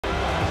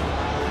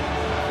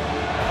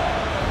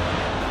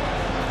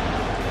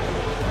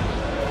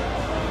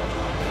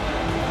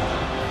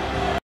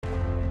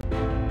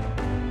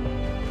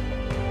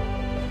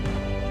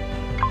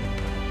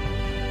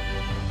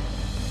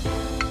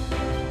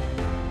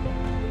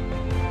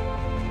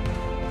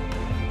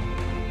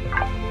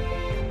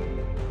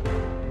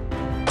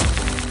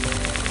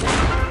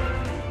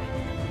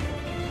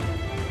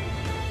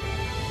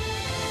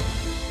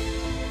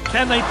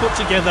Can they put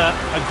together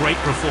a great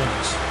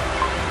performance?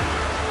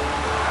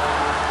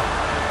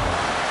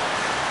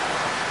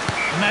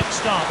 Match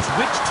starts.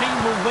 Which team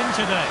will win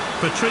today?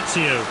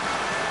 Patrizio.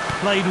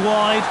 Played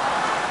wide.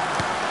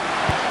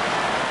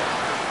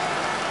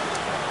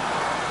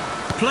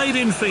 Played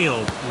in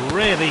field.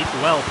 Really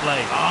well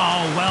played.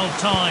 Oh, well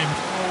timed.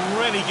 Oh,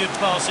 really good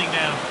passing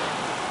now.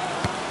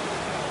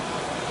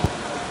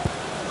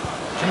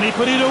 Can he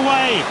put it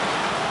away?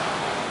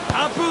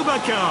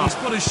 Abubakar. He's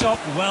put a shot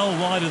well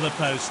wide of the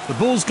post. The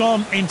ball's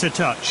gone into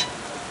touch.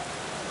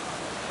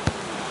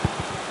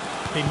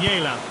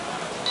 Pinela.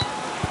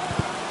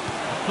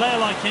 A player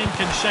like him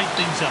can shake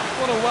things up.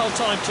 What a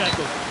well-timed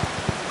tackle.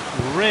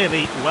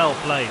 Really well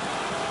played.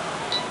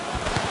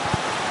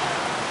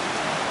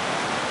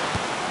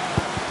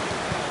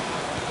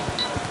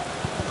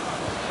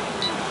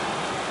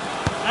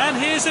 And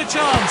here's a chance.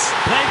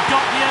 They've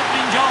got the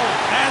opening goal.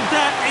 And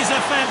that is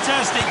a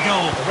fantastic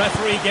goal. The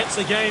referee gets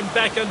the game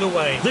back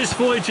underway. This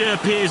Voyager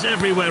appears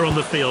everywhere on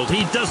the field.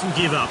 He doesn't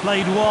give up.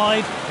 Played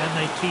wide. Can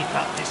they keep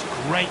up this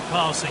great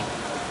passing?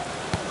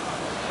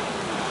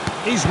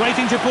 He's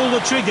waiting to pull the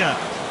trigger.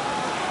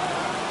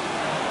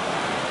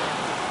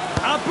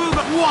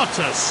 Abubakar. What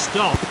a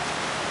stop.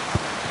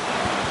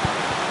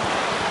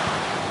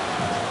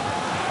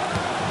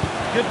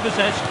 Good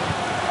possession.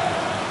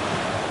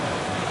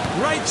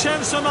 Great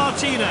chance for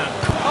Martina.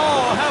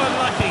 Oh, how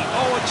unlucky.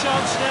 Oh, a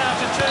chance now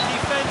to turn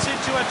defence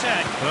into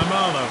attack.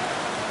 Romano.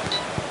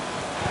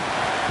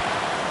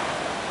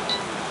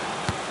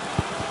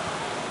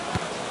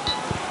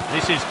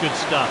 This is good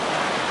stuff.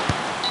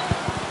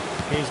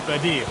 Here's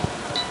Badir.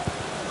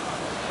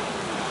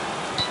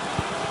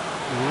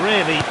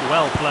 Really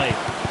well played.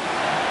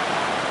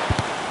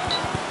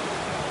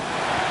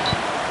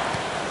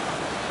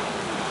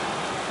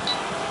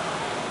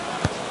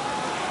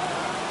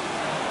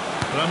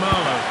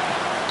 Romano.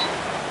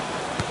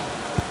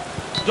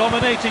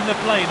 Dominating the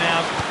play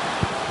now.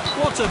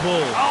 What a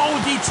ball.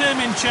 Oh,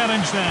 determined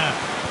challenge there.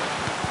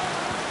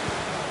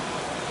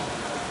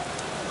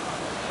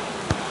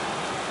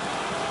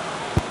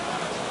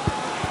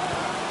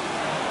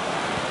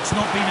 It's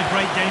not been a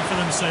great game for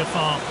them so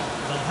far.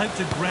 They'll hope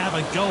to grab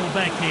a goal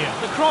back here.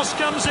 The cross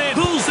comes in.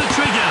 Pulls the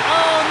trigger.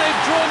 Oh, and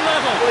they've drawn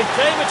level. Well, it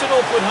came at an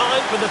awkward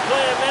height, but the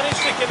player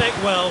managed to connect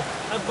well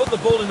and put the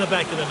ball in the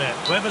back of the net.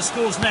 Whoever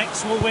scores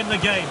next will win the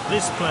game.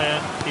 This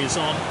player is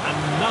on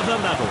another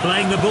level.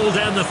 Playing the ball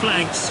down the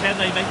flanks. Can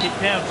they make it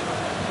count?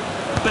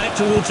 Back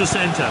towards the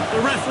centre. The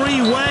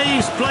referee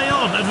waves. Play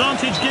on.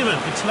 Advantage given.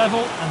 It's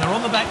level, and they're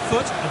on the back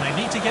foot, and they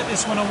need to get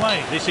this one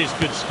away. This is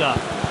good stuff.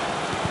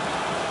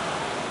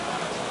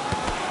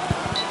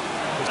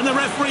 And the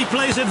referee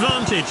plays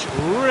advantage.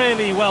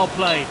 Really well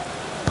played.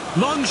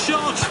 Long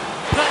shot.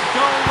 That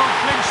goal will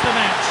clinch the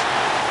match.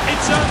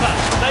 It's over.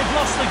 They've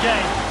lost the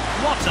game.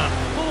 What a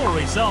poor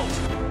result.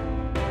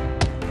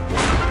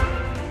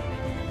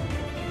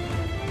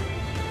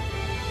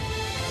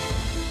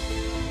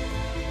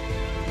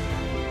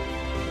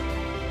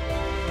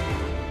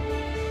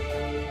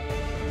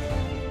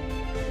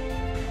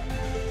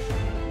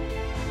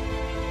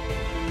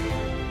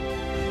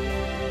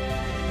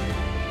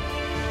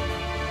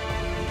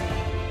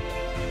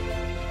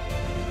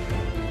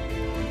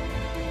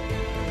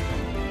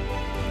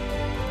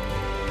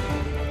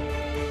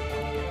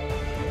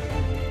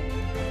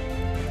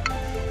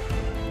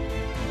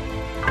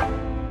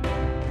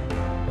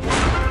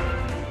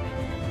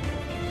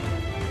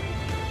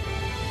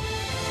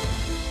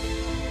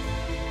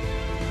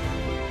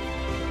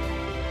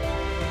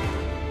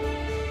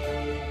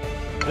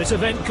 This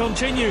event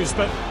continues,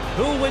 but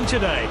who'll win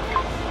today?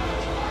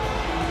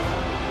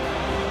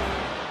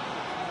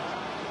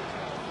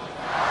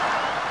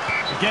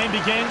 The game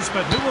begins,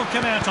 but who will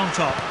come out on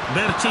top?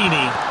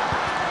 Bertini.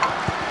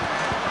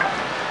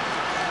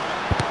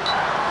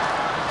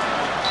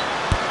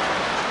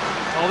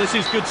 Oh, this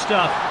is good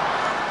stuff.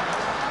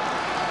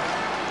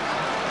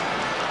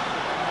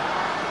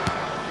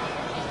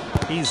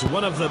 He's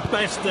one of the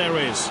best there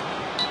is.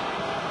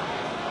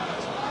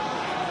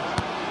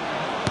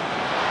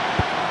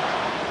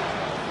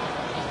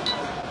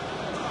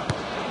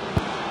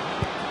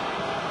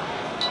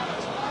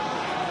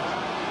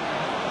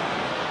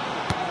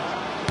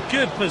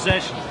 Good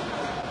possession.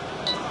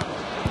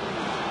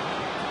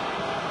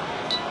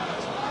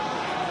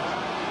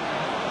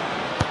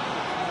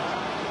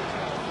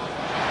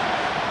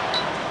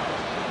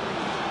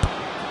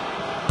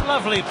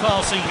 Lovely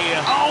passing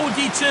here. Oh,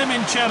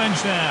 determined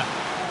challenge there.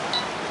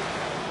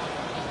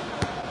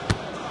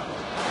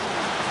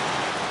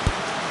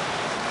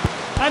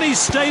 And he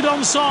stayed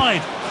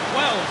onside.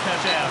 Well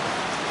cut out.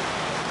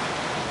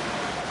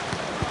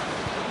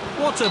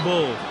 What a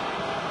ball.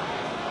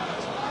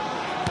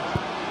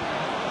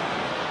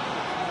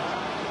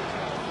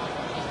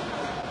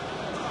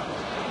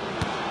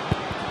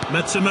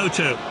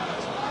 Matsumoto.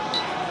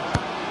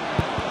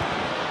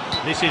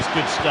 This is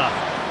good stuff.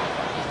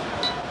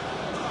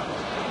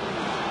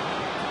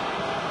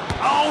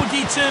 Oh,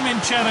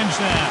 determined challenge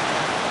there.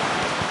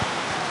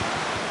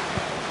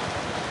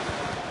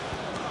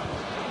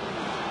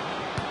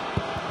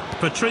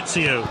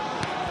 Patrizio.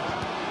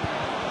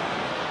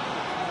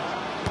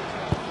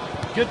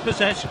 Good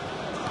possession.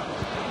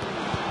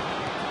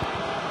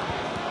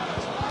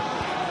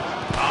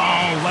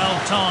 Oh, well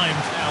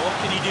timed. Now, what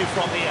can he do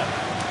from here?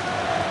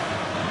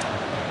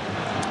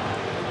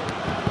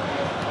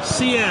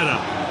 Sierra.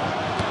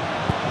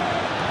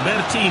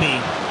 Bertini.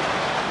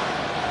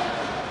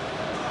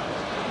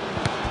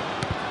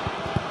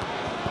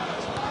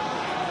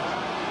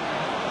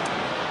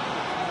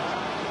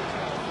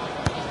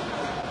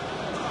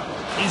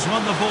 He's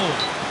won the ball.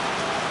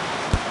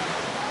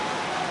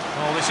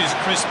 Oh, this is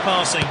crisp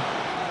passing.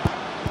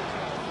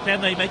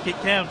 Can they make it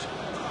count?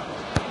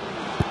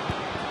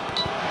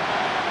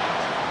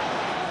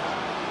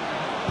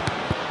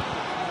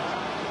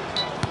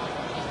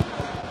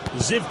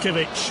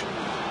 Zivkovic.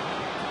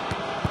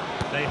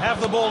 They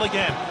have the ball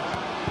again.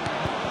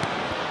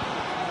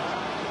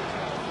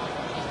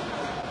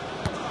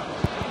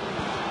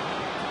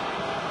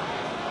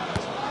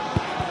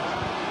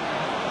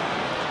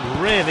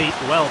 Really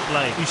well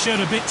played. He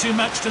showed a bit too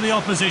much to the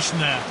opposition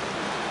there.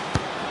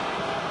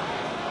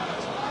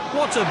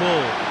 What a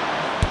ball.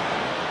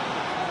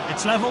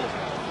 It's level.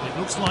 It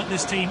looks like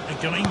this team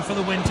are going for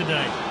the win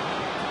today.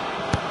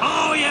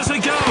 Oh, he has a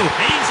go.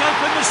 He's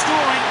opened the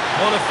scoring.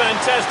 What a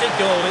fantastic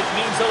goal. It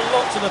means a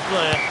lot to the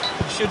player.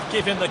 It should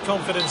give him the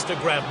confidence to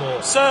grab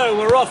more. So,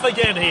 we're off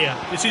again here.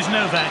 This is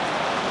Novak.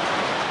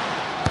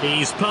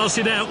 He's passed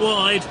it out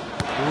wide.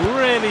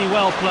 Really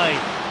well played.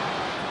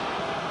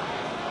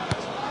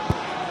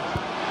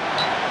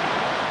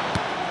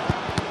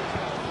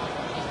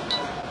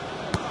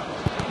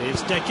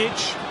 Here's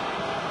Dekic.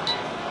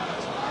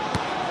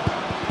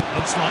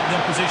 Looks like the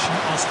opposition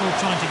are still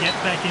trying to get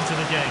back into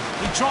the game.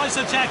 He tries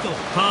to tackle.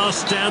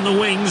 Pass down the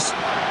wings.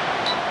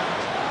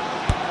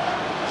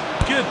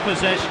 Good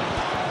possession.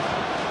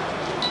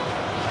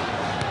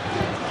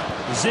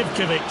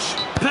 Zivkovic.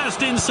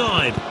 Passed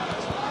inside.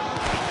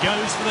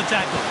 Goes for the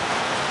tackle.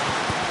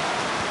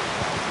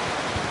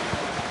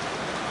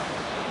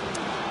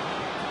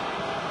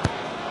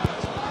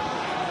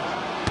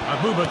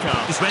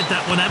 Abubakar. He's read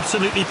that one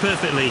absolutely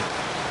perfectly.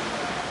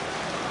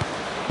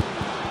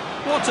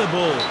 What a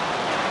ball.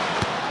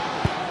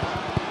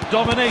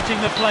 Dominating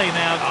the play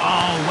now.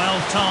 Oh, well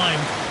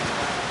timed.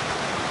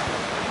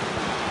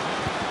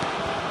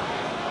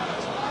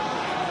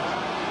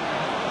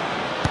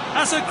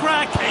 That's a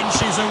crack.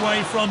 Inches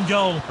away from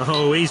goal.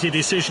 Oh, easy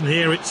decision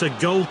here. It's a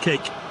goal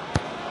kick. He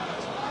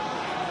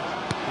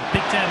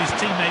picked out his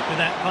teammate with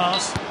that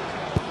pass.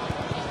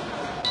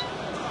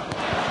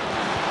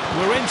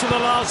 We're into the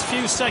last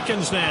few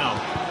seconds now.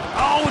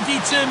 Oh,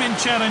 determined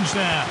challenge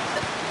there.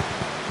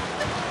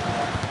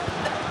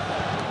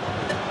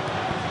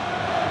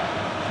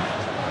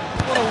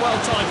 What a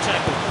well-timed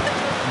tackle.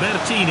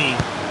 Bertini.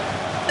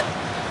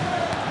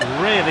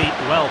 Really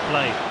well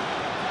played.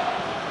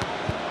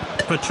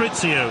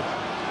 Patrizio.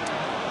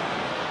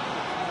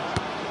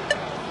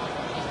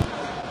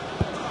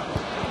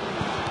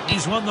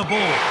 He's won the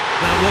ball.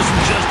 That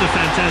wasn't just a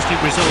fantastic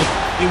result.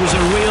 It was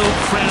a real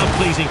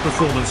crowd-pleasing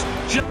performance.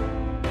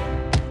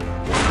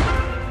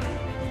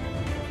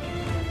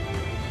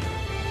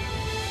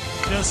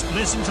 Just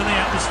listen to the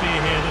atmosphere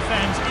here. The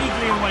fans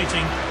eagerly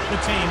awaiting the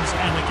teams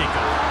and the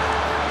kickoff.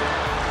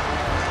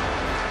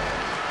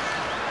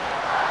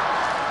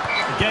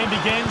 The game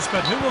begins,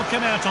 but who will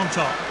come out on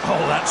top?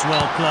 Oh, that's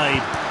well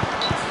played.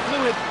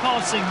 Fluid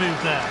passing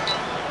move there.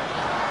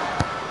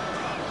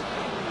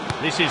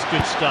 This is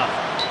good stuff.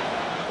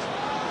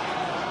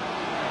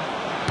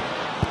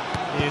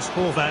 Here's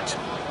Horvat.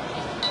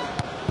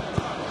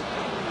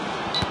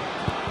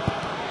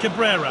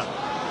 Cabrera.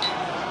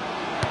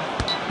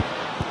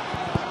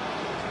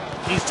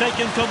 He's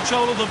taken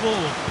control of the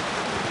ball.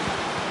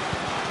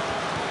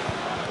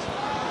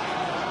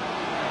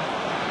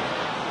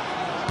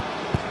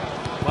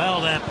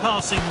 Well, they're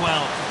passing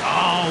well.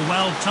 Oh,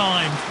 well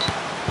timed.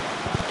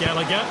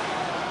 Gallagher.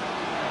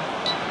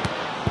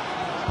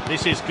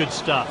 This is good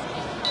stuff.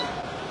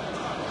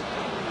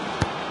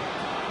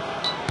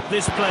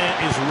 This player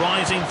is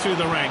rising through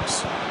the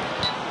ranks.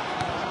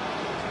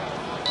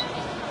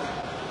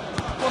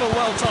 What a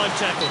well-timed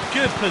tackle.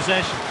 Good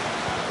possession.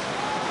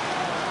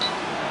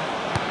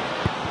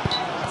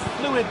 A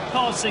fluid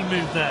passing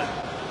move there.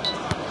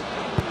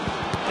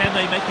 Can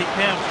they make it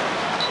count?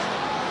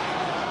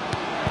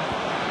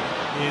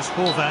 Here's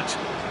Horvat.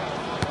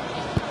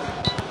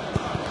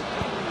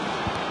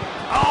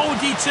 Oh,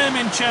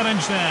 determined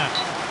challenge there.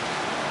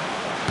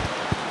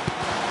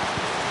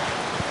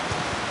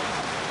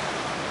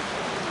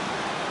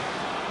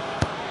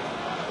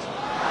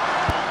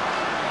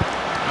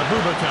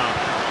 Abubakar.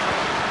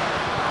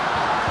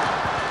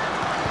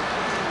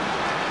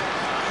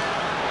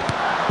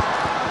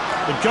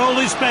 The goal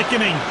is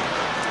beckoning.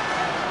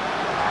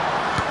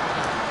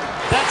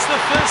 That's the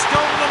first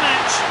goal of the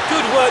match.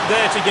 Good work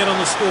there to get on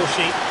the score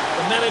sheet.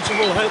 The manager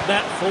will hope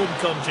that form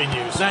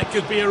continues. That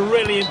could be a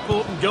really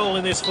important goal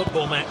in this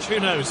football match. Who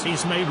knows?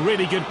 He's made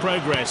really good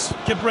progress.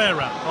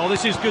 Cabrera. Oh,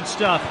 this is good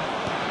stuff.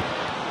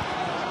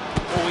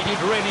 Oh, he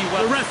did really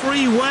well. The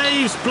referee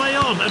waves, play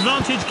on,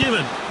 advantage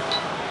given.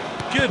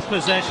 Good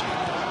possession.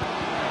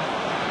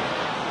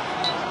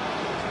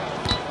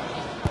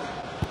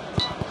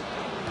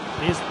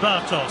 Here's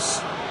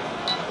Bartos.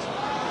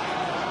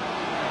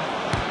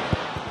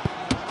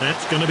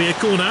 That's going to be a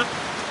corner.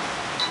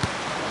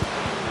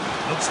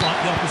 Looks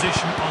like the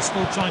opposition are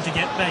still trying to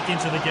get back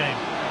into the game.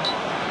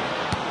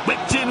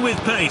 Whipped in with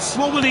pace.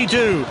 What will he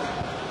do?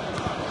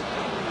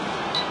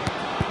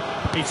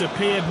 He's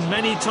appeared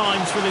many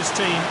times for this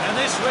team, and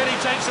this really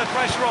takes the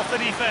pressure off the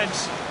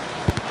defence.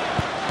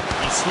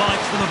 He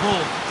slides for the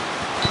ball.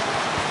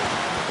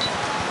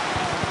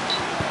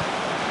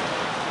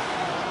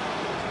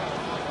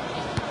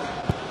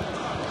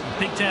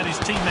 He picked out his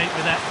teammate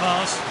with that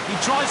pass. He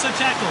tries to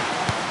tackle.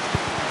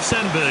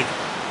 Sandberg.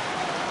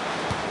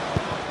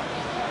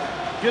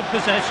 Good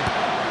possession.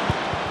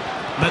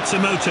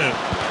 Matsumoto.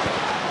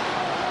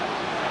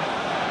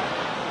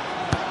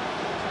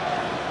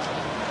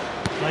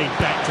 Played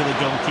back to the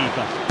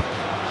goalkeeper.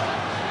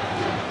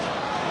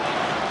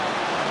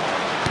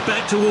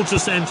 Back towards the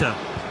centre.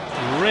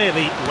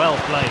 Really well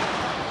played.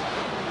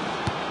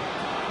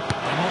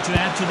 They want to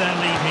add to their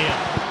lead here.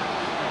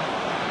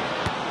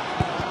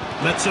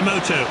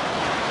 Matsumoto.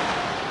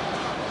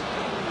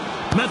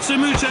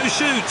 Matsumoto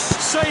shoots.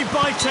 Saved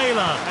by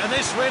Taylor. And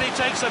this really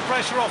takes the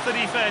pressure off the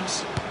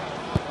defence.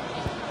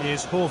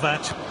 Here's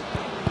Horvat.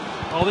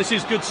 Oh, this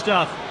is good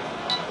stuff.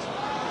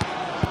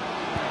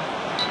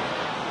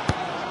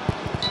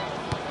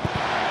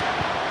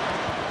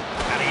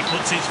 And he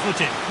puts his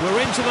foot in. We're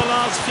into the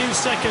last few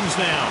seconds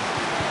now.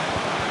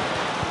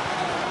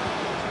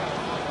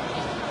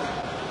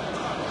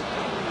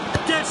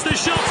 Gets the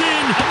shot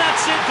in. And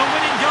that's it for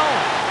winning goal.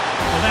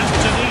 Well, that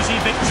was an easy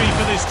victory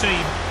for this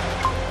team.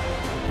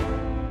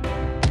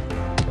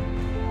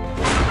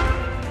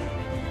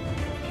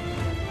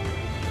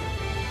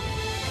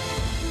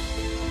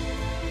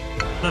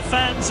 The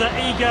fans are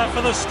eager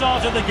for the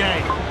start of the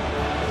game.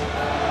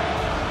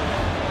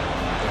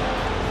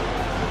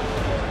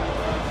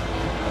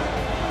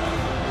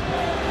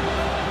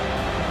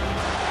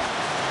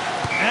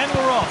 And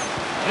we're off.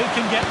 Who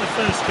can get the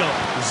first goal?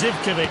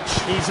 Zivkovic,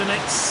 he's an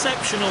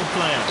exceptional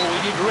player. Oh,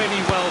 he did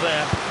really well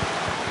there.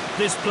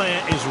 This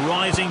player is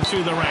rising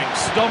through the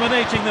ranks.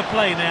 Dominating the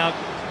play now.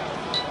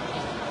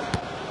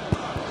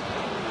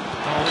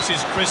 Oh, this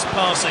is crisp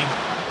passing.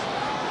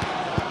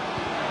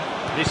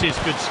 This is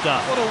good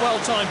stuff. What a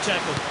well-timed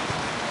tackle.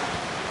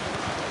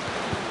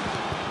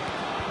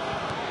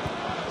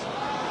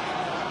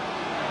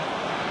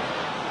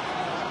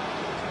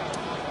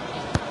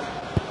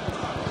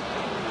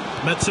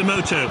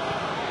 Matsumoto.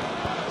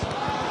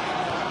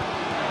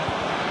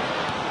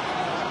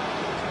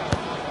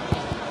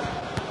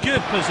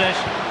 Good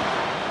possession.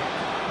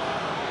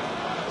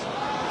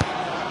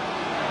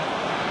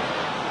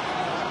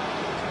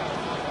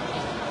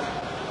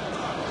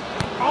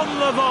 On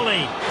the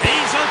volley.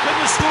 He's open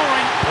to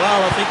scoring.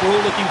 Well, I think we're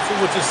all looking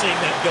forward to seeing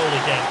that goal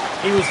again.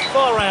 He was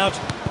far out,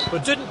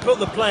 but didn't put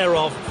the player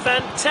off.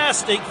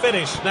 Fantastic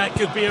finish. That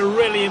could be a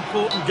really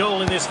important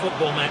goal in this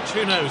football match.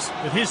 Who knows?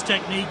 With his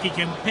technique, he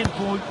can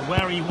pinpoint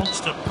where he wants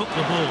to put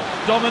the ball.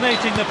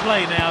 Dominating the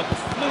play now.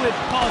 Fluid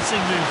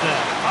passing move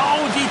there.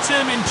 Oh,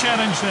 determined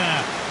challenge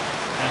there.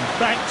 And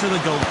back to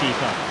the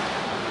goalkeeper.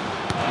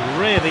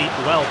 Really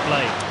well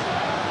played.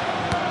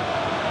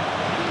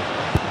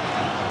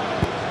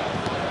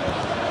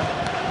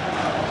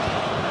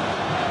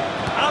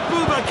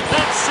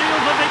 That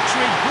sealed the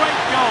victory.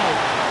 Great goal.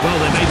 Well,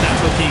 they made that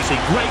look easy.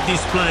 Great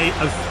display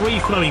of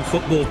free-flowing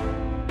football.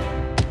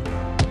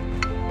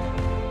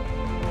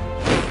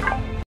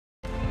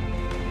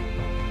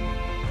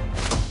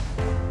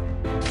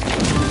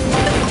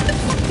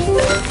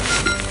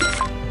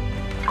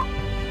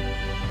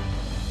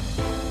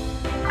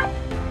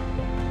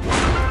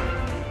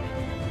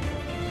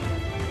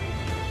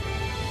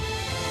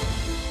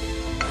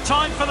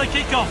 Time for the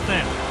kick-off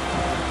then.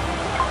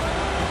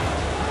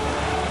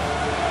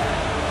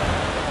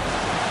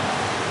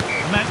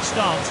 Match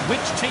starts.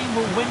 Which team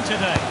will win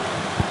today?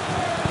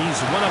 He's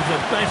one of the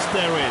best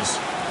there is.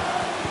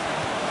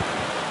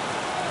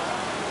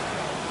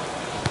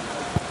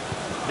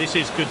 This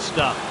is good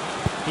stuff.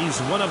 He's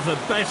one of the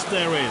best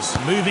there is.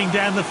 Moving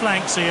down the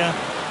flanks here.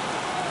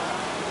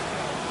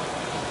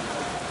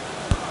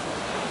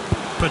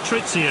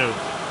 Patrizio.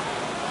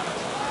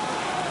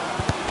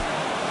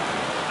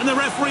 And the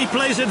referee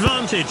plays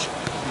advantage.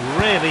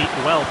 Really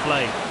well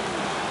played.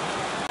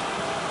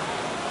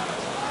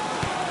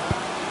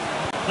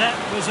 That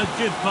was a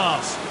good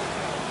pass.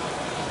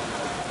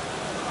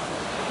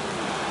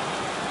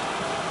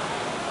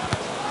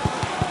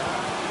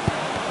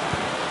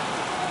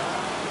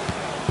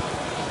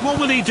 What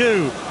will he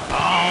do?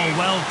 Oh,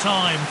 well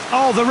timed.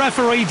 Oh, the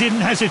referee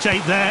didn't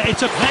hesitate there. They've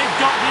got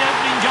the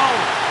opening goal.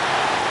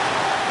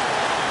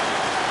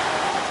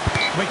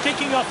 We're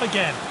kicking off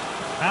again.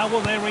 How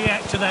will they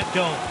react to that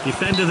goal?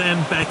 Defender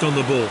then back on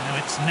the ball. Now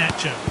it's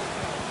Nacho.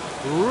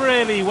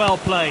 Really well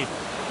played.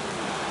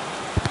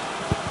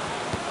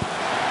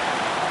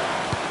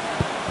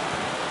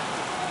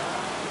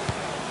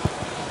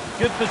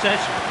 Good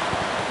possession.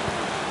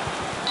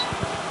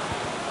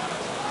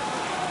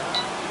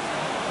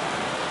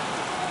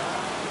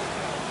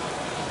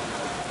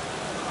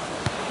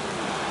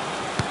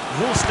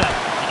 Worcester,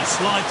 he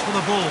slides for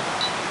the ball.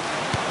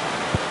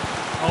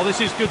 Oh, this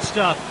is good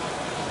stuff.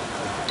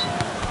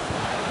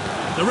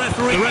 The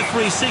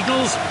referee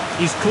signals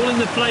he's calling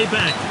the play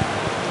back.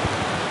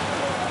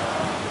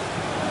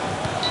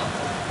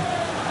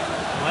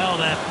 Well,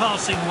 they're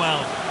passing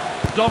well.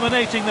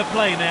 Dominating the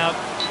play now.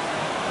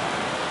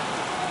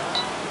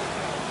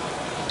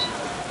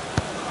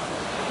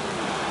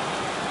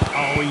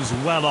 Oh, he's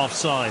well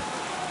offside.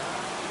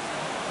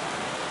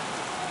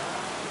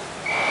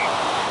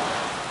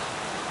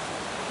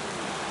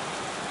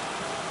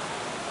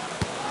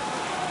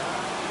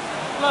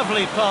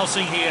 Lovely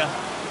passing here.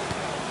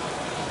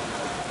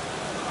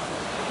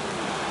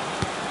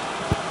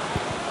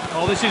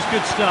 Oh, this is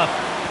good stuff.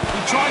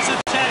 He tries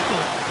a tackle.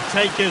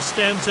 The taker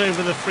stands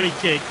over the free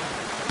kick.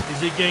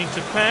 Is he going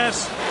to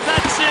pass?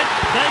 That's it.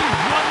 They've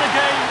won the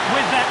game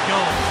with that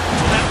goal.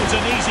 That was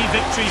an easy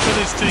victory for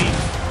this team.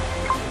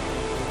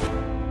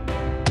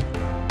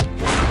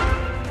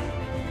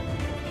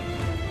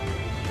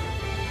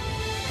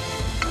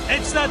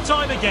 It's that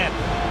time again.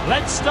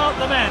 Let's start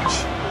the match.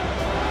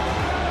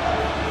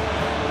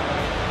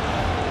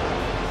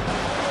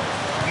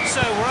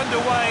 So we're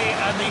underway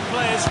and the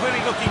players really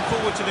looking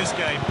forward to this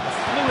game.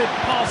 Fluid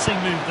passing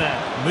move there.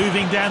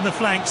 Moving down the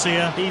flanks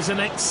here. He's an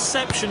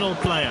exceptional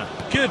player.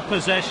 Good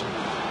possession.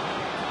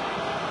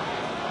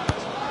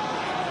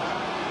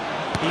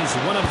 He's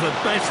one of the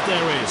best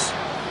there is.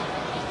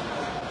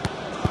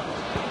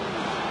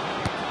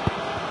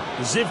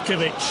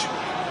 Zivkovic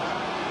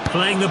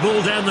playing the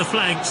ball down the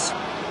flanks.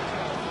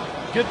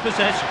 Good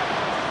possession.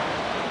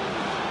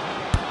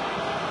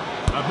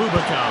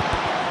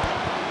 Abubakar.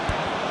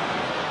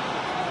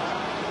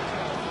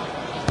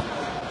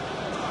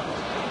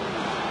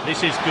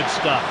 This is good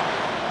stuff.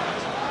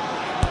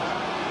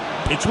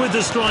 It's with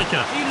the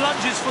striker. He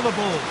lunges for the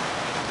ball.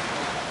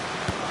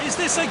 Is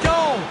this a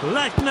goal?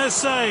 Lackner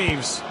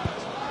saves.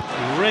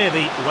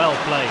 Really well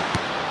played.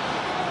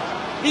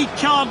 He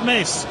can't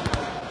miss.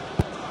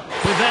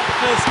 With that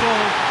first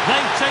goal,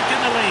 they've taken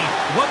the lead.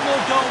 One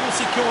more goal will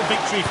secure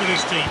victory for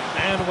this team.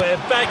 And we're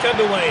back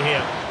underway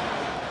here.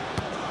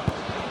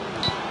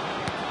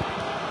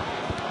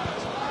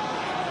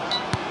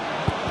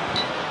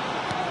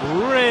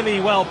 Really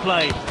well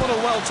played. What a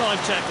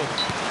well-timed tackle.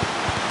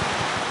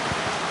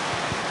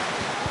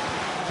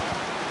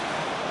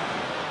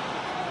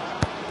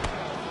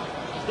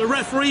 The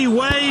referee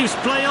waves,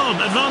 play on,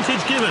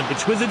 advantage given.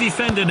 It's with the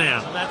defender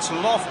now. And that's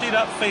lofted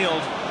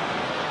upfield.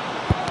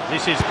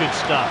 This is good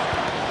stuff.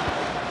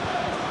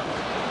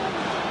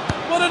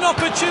 What an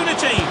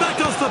opportunity!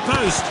 Back off the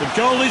post. The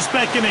goal is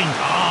beckoning.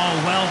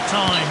 Oh, well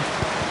timed.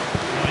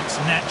 Oh, it's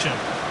Nacho.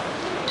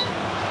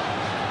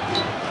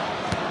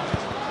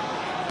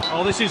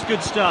 Oh, this is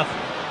good stuff.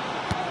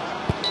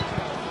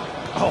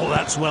 Oh,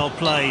 that's well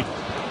played.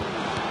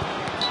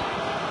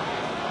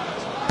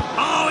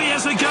 Oh, he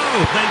has a go.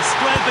 They've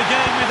squared the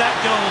game with that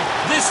goal.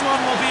 This one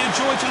will be a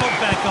joy to look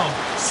back on.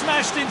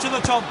 Smashed into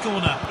the top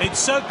corner. It's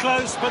so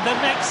close, but the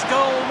next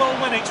goal will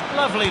win it.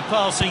 Lovely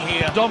passing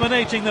here.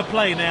 Dominating the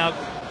play now.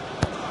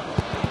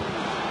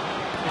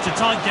 It's a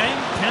tight game.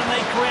 Can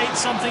they create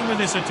something with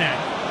this attack?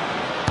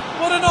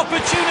 What an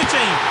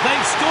opportunity.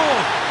 They've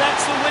scored.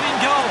 That's the winning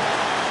goal.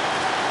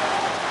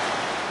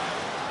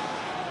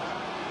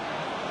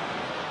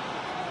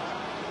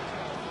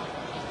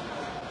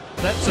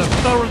 That's a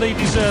thoroughly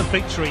deserved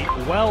victory.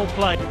 Well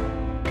played.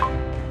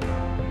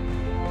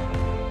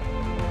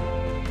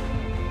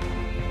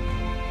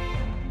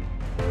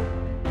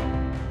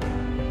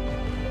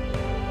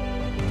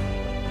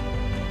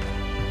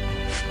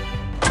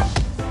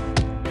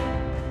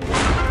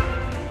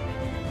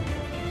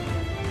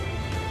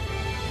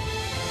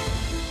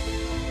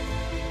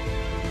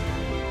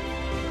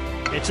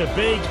 It's a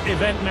big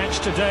event match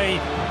today.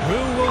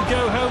 Who will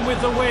go home with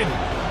the win?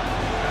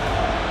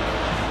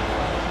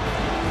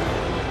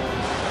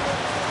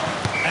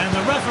 And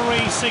the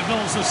referee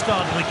signals the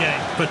start of the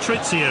game.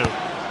 Patrizio.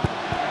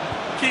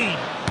 Keane.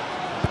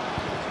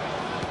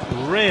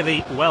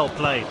 Really well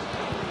played.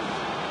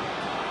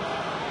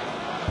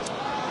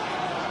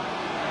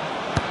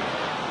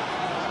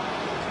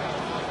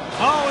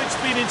 Oh, it's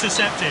been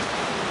intercepted.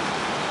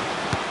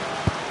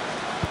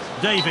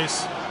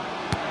 Davis.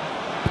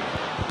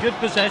 Good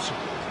possession.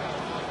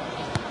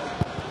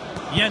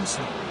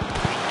 Jensen.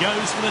 He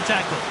goes for the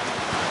tackle.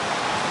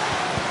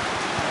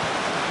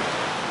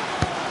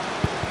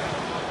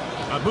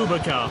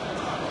 Abubakar.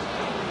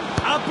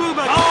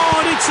 Oh,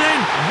 and it's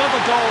in!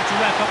 Another goal to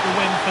wrap up the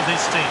win for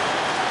this team.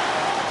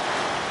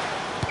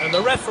 And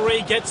the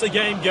referee gets the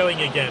game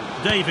going again.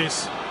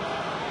 Davis.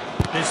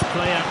 This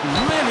player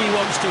really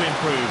wants to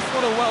improve.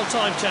 What a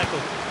well-timed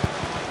tackle.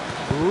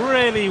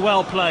 Really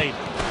well played.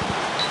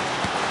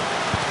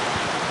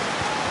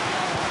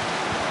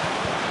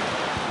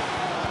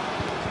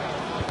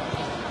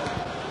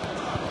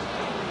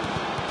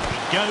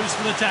 He goes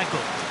for the tackle.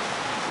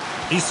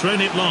 He's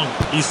thrown it long.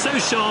 He's so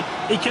sharp,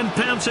 he can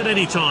pounce at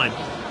any time.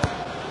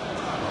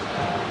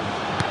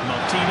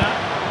 Martina.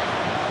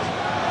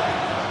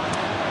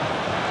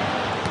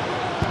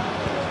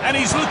 And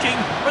he's looking,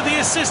 but the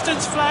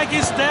assistant's flag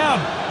is down.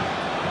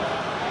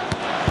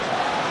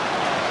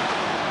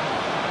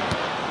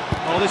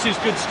 Oh, this is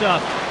good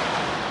stuff.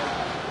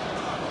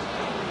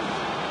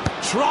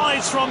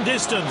 Tries from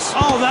distance.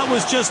 Oh, that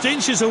was just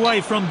inches away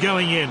from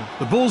going in.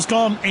 The ball's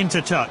gone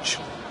into touch.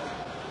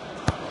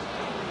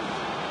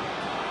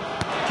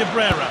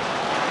 Cabrera.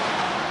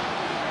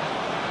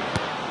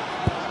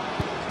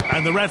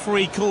 And the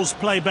referee calls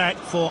play back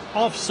for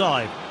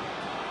offside.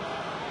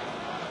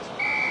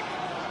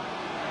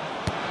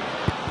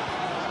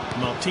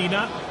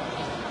 Martina.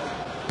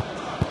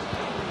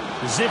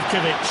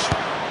 Zivkovic.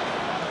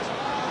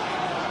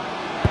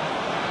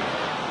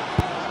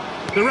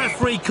 The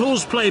referee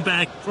calls play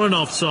back for an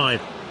offside.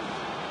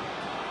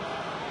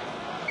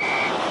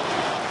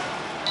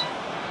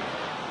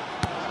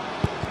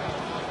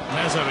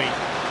 Nazari.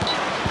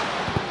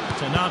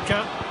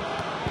 Tanaka.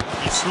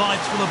 He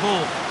slides for the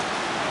ball.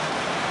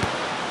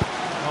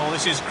 Oh,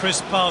 this is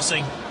crisp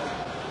passing.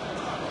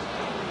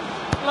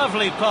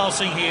 Lovely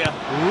passing here.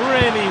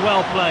 Really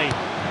well played.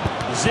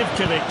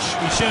 Zivkovic.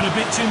 He showed a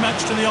bit too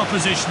much to the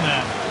opposition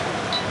there.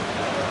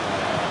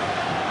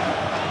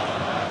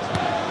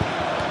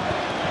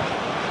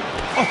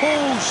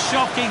 Oh,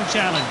 shocking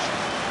challenge.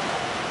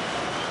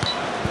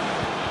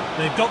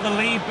 They've got the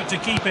lead, but to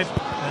keep it,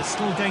 they're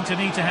still going to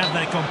need to have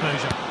their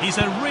composure. He's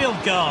a real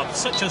guard,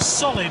 such a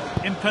solid,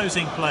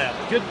 imposing player.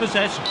 Good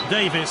possession.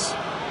 Davis.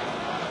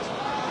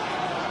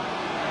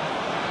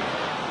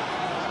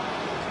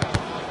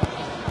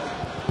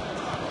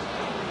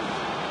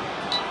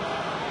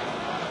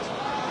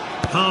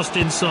 Passed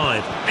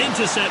inside.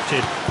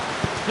 Intercepted.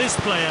 This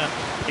player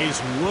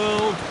is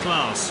world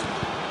class.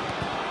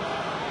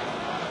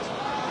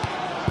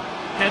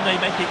 Can they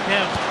make it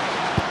count?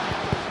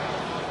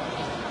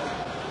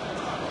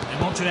 They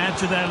want to add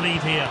to their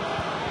lead here.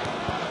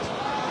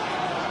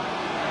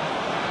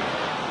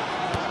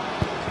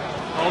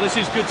 Oh, this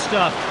is good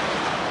stuff.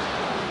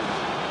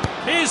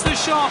 Here's the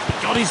shot.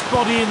 Got his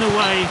body in the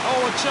way.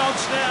 Oh, a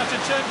chance now to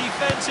turn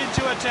defence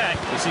into attack.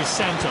 This is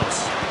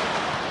Santos.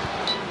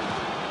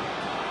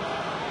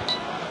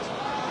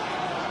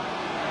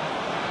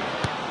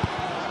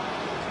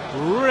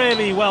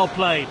 Really well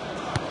played.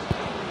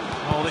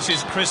 Oh, this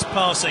is crisp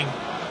passing.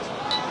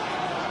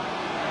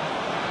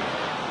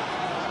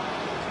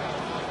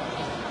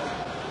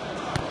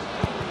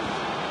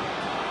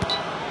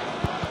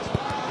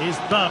 Here's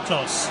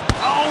Bartos.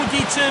 Oh,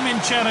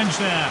 determined challenge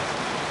there.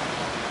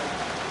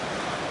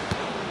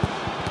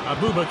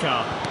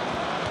 Abubakar.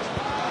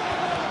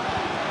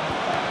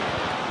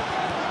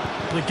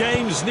 The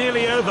game's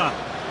nearly over.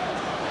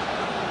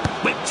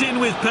 Whipped in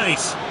with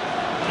pace.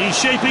 He's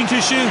shaping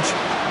to shoot.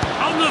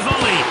 On the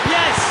volley.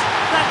 Yes,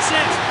 that's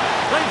it.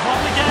 They've won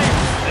the game.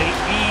 They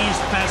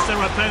eased past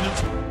their opponent.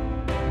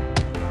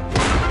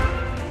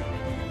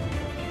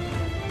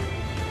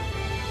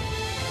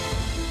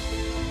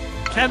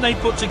 Can they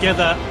put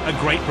together a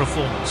great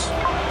performance?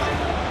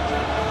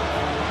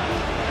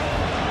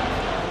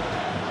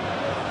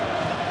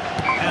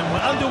 And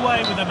we're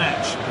underway with the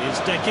match. Here's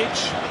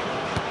Dekic.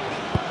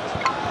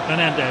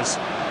 Fernandez.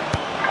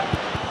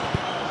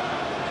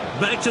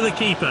 Back to the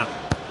keeper.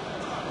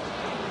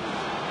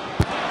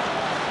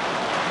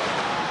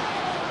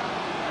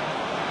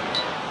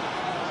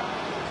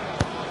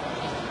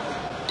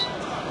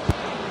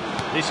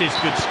 This is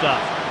good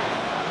stuff.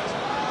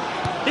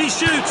 He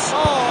shoots!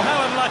 Oh,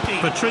 how unlucky.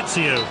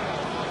 Patrizio.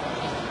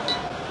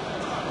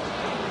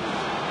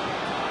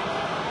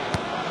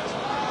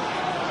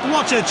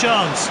 What a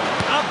chance.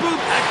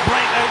 A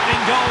great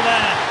opening goal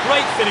there.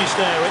 Great finish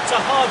there. It's a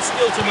hard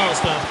skill to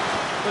master.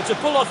 But to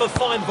pull off a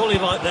fine volley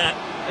like that,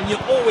 and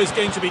you're always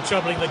going to be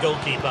troubling the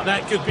goalkeeper.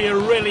 That could be a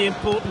really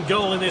important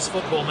goal in this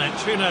football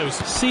match. Who knows?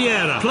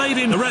 Sierra. Played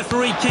in. The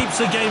referee keeps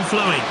the game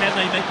flowing. Can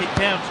they make it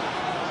count?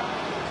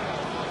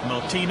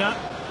 Martina.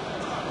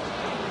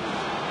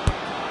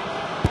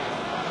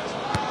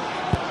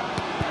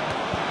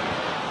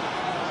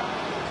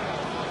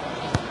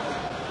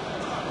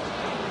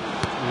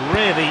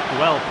 Really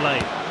well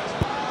played.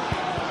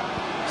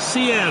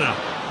 Sierra.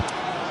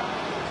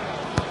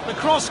 The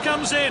cross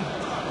comes in.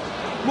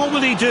 What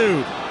will he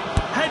do?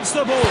 Heads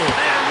the ball.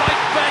 They're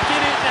right back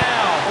in it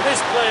now. Well,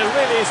 this player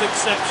really is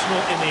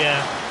exceptional in the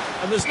air.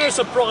 And there's no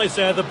surprise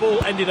there, the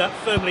ball ended up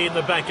firmly in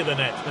the back of the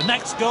net. The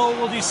next goal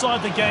will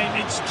decide the game.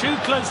 It's too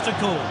close to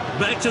call.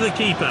 Back to the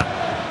keeper.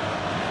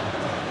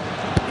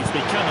 He's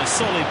become a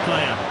solid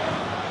player.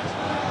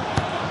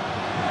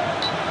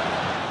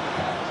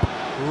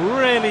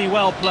 Really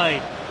well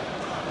played.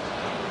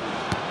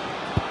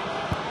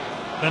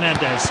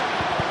 Fernandez.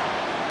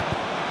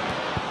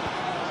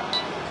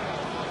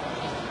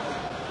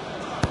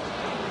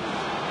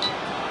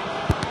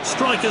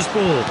 Striker's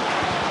ball.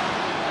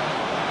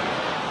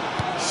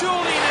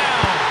 Surely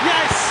now.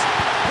 Yes!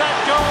 That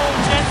goal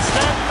gets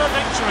them the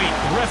victory.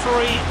 The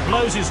referee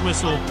blows his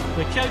whistle.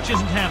 The coach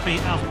isn't happy.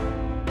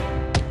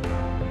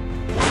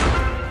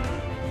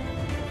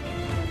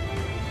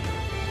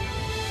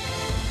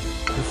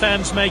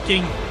 fans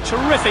making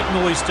terrific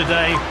noise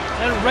today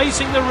and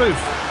raising the roof.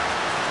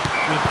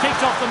 We've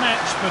kicked off the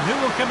match, but who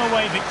will come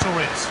away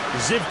victorious?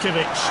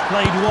 Zivkovic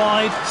played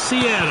wide.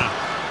 Sierra.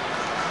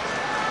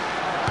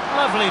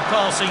 Lovely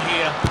passing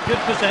here. Good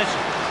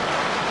possession.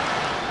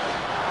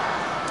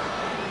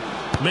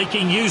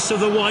 Making use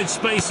of the wide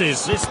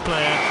spaces. This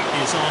player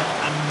is on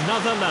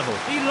another level.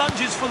 He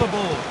lunges for the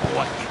ball.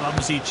 Oh, a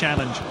clumsy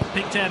challenge.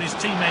 Picked out his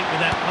teammate with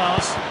that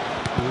pass.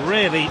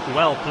 Really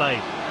well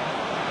played.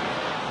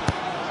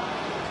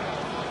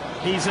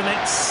 He's an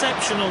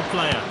exceptional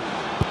player.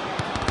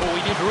 Oh,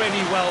 he did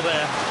really well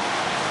there.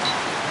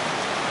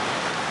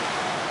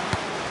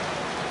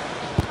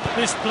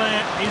 This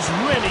player is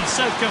really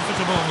so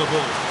comfortable on the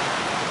ball.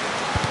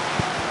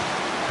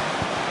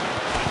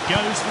 He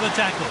goes for the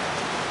tackle.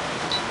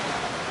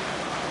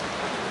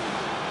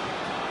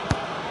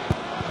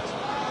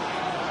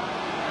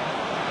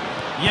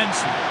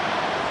 Jensen.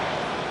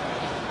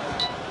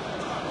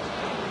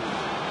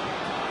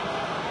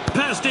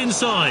 Passed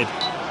inside.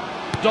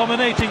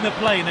 Dominating the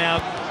play now.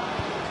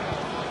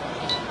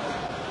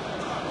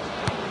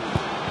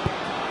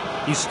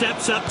 He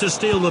steps up to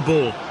steal the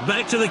ball.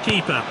 Back to the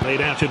keeper.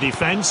 Played out of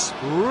defence.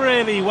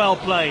 Really well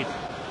played.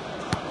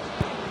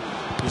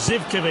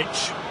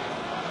 Zivkovic.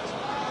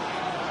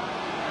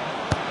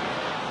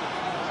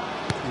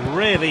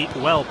 Really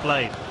well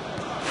played.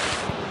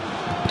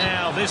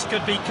 Now this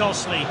could be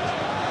costly.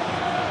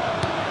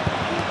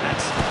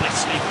 That's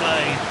nicely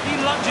played. He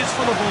lunges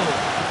for the ball.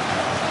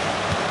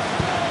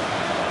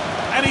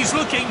 And he's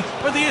looking,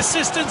 but the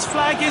assistance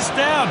flag is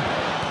down.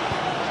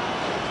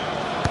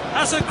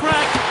 That's a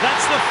crack.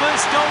 That's the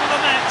first goal of the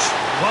match.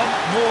 One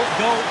more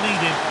goal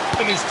needed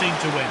for this team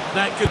to win.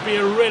 That could be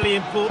a really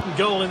important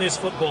goal in this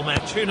football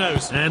match. Who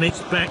knows? And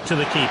it's back to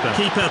the keeper.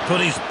 Keeper put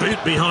his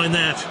boot behind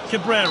that.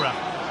 Cabrera.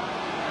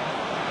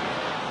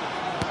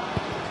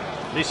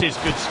 This is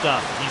good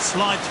stuff. He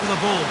slides for the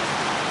ball.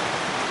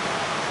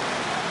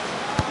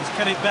 He's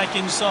cut it back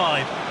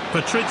inside.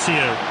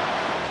 Patrizio.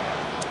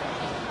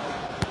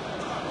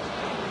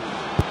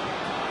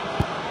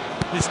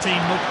 This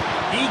team look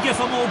eager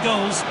for more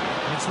goals.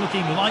 And it's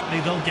looking likely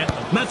they'll get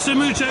them.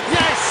 Matsumoto.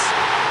 Yes!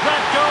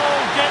 That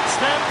goal gets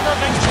them the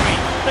victory.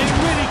 They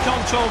really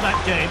control that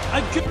game.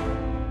 A good...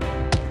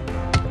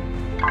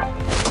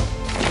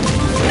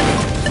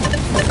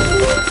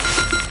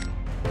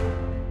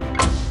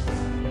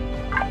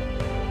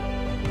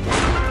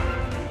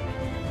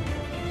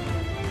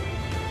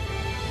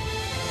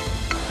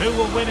 Who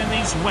will win in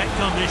these wet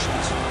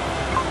conditions?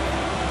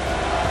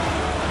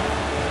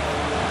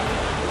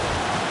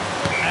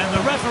 And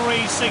the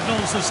referee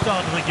signals the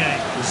start of the game.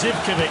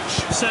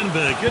 Zivkovic.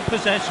 Sandberg. Good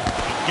possession.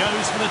 He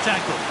goes for the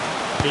tackle.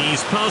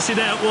 He's passed it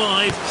out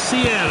wide.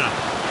 Sierra.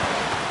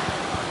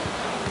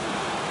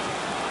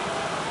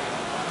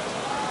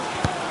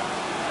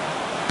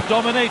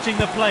 Dominating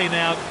the play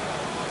now.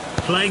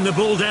 Playing the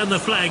ball down the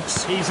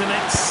flanks. He's an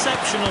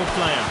exceptional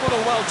player. What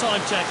a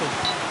well-timed tackle.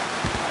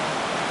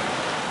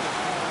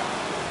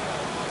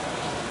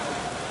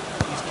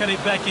 Cut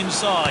it back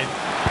inside.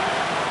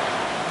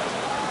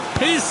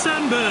 Here's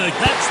Sandberg.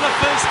 That's the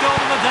first goal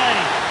of the day.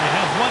 They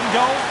have one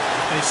goal.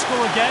 If they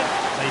score again,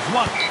 they've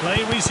won.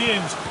 Play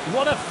resumes.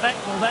 What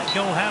effect will that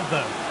goal have,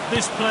 though?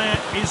 This player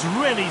is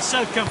really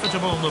so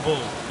comfortable on the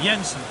ball.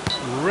 Jensen,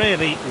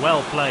 really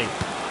well played.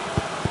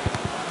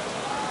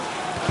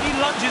 He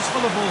lunges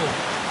for the ball.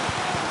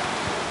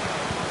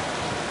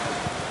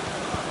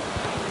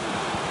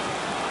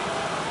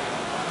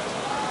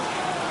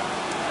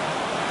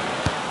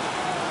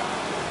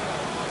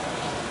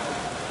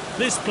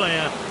 This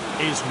player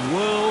is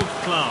world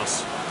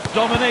class.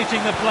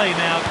 Dominating the play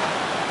now.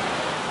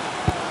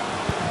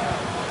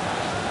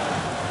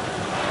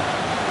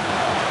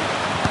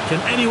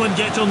 Can anyone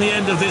get on the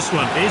end of this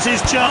one? Here's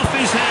his chance. Off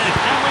his head.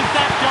 And with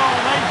that goal,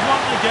 they've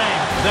won the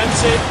game.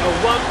 That's it. A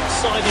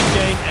one-sided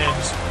game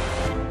ends.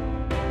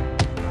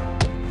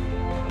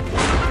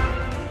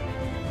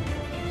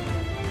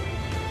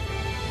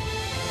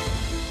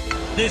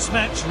 This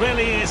match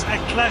really is a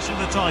clash of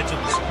the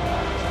titans.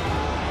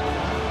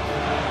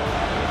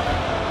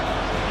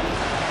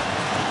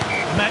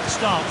 The match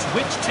starts.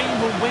 Which team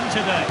will win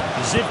today?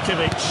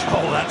 Zivkovic.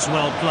 Oh, that's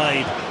well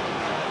played.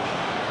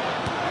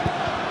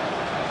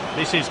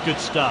 This is good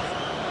stuff.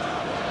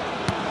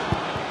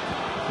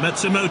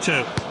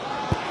 Matsumoto.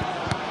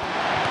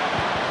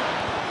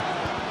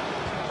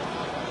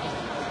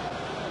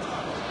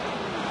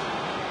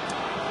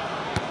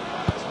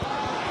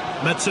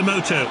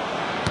 Matsumoto.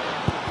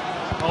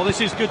 Oh, this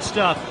is good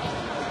stuff.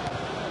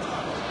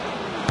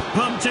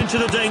 Pumped into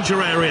the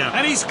danger area.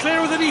 And he's clear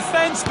of the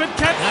defence, but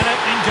kept that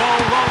opening goal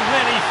will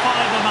really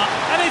fire them up.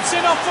 And it's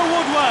in off the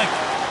woodwork.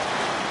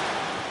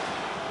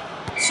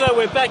 So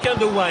we're back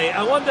underway.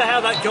 I wonder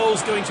how that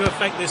goal's going to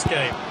affect this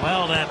game.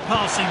 Well, they're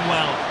passing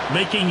well.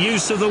 Making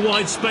use of the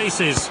wide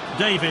spaces.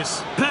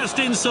 Davis. Passed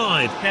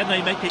inside. Can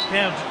they make it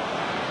count?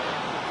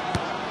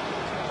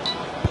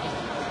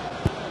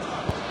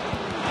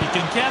 He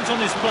can count on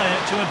this player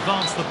to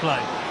advance the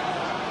play.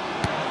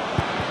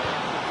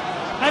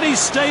 And he's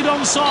stayed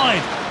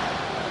onside.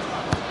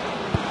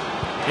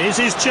 Here's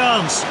his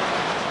chance.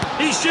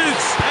 He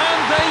shoots.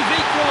 And they've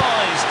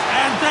equalised.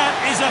 And that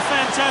is a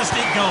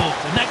fantastic goal.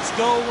 The next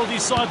goal will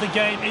decide the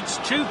game. It's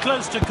too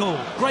close to call.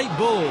 Great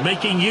ball.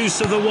 Making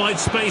use of the wide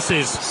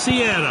spaces.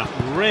 Sierra.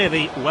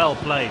 Really well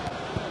played.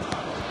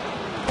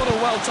 What a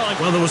well-timed...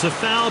 Well, there was a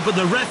foul, but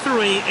the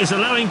referee is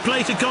allowing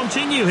play to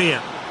continue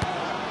here.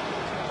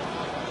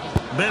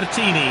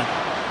 Bertini.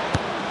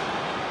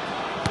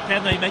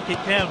 Can they make it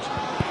count?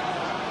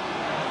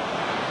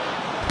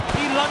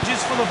 He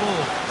lunges for the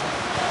ball.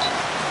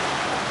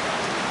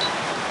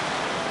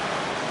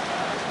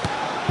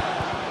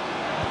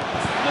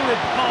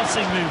 Fluid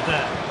passing move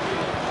there.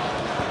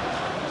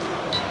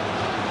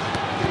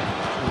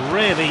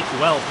 Really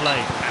well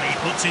played. And he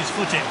puts his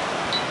foot in.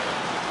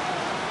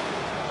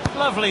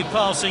 Lovely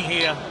passing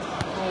here.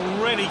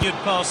 Oh, really good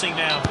passing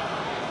now.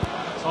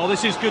 Oh,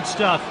 this is good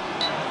stuff.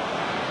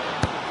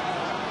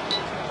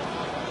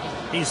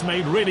 He's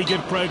made really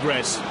good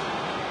progress.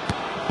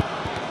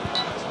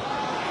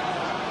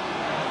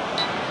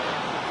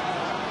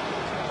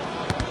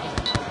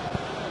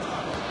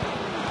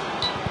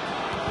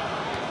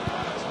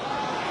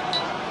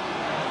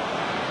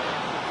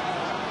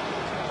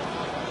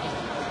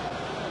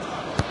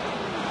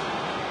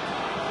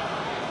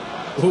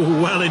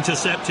 Oh, well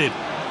intercepted.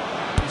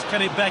 He's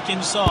cut it back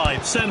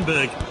inside.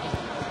 Sandberg.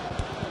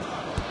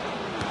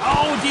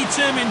 Oh,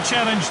 determined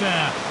challenge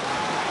there.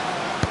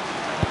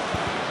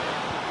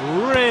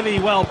 Really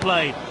well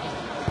played.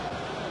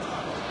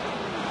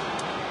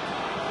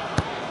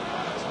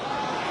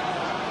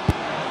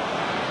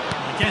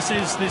 My guess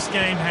is this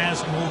game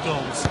has more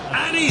goals.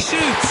 And he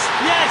shoots!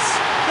 Yes,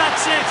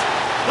 that's it.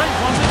 They've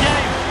won the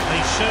game.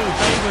 They showed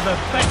they were the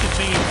better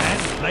team and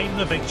claimed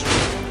the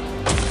victory.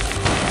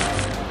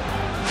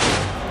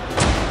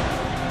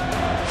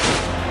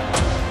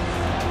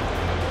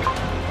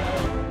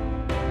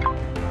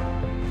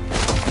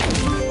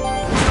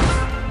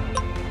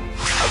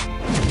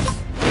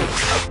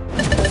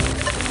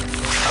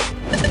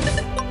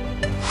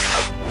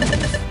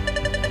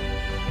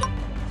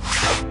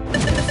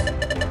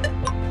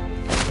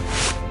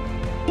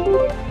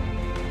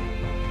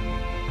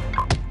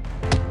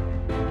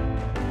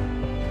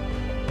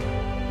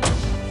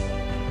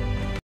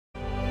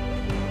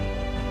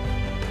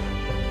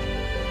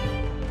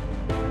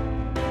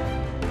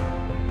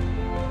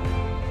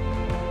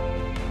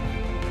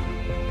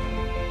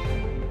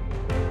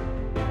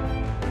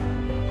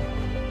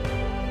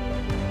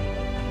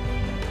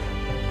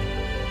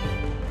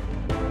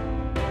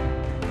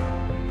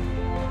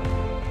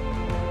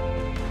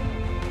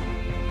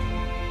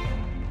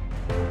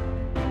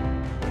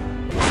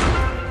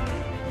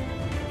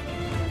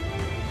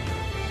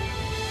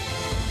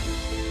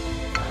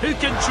 Who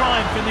can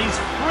triumph in these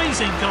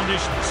freezing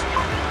conditions?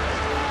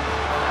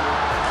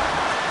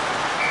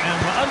 And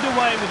we're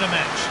underway with the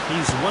match.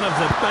 He's one of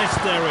the best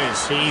there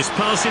is. He's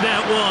passed it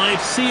out wide.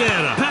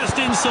 Sierra passed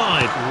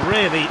inside.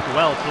 Really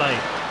well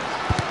played.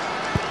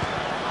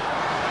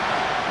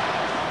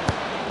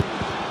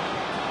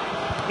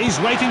 He's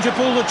waiting to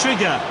pull the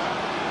trigger.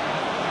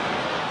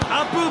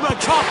 Abuba,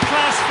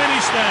 top-class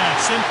finish there.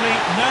 Simply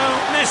no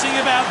messing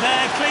about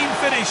there. Clean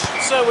finish.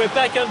 So we're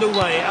back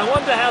underway. I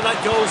wonder how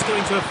that goal's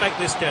going to affect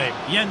this game.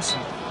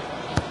 Jensen.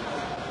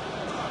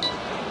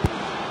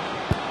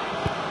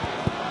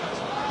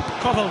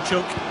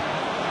 Kovalchuk.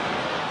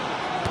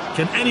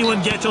 Can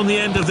anyone get on the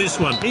end of this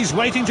one? He's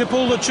waiting to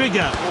pull the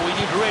trigger. Oh, he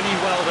did really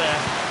well there.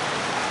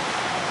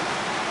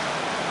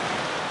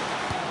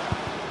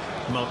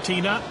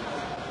 Martina.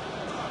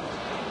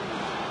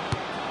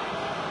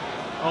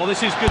 Oh,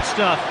 this is good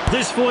stuff.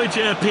 This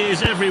Voyager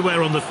appears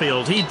everywhere on the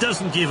field. He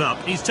doesn't give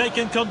up. He's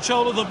taken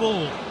control of the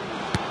ball.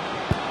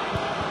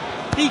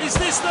 Is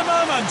this the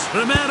moment?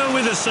 Romero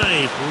with a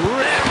save.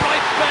 They're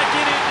right back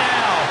in it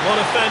now.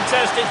 What a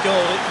fantastic goal.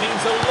 It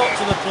means a lot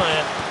to the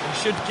player and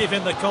should give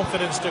him the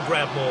confidence to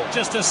grab more.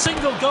 Just a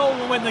single goal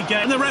will win the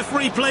game. And the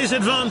referee plays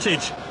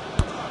advantage.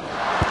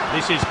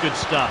 This is good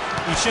stuff.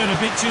 He showed a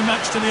bit too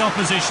much to the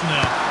opposition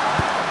there.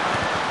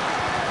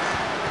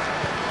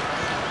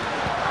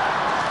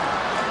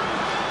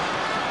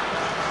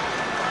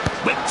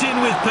 Whipped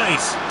in with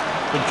pace.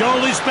 The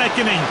goal is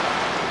beckoning.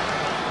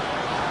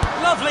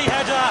 Lovely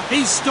header.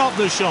 He's stopped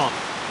the shot.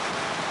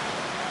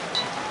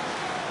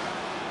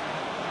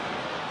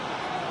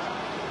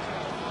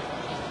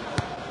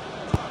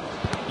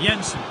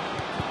 Jensen.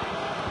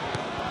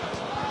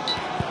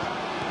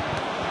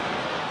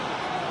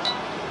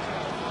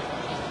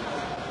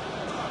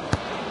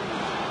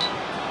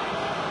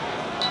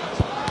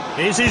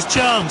 Here's his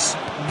chance.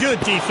 Good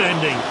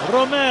defending.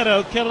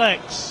 Romero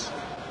collects.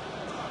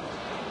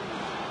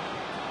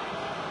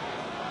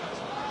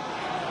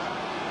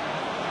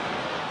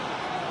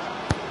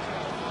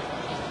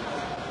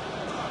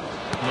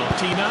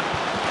 Martina.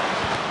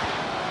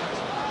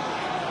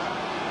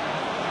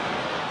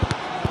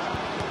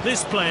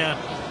 This player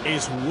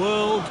is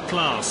world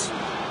class.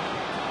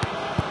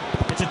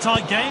 It's a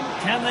tight game.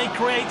 Can they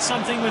create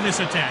something with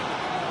this attack?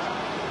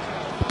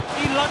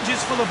 He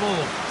lunges for the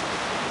ball.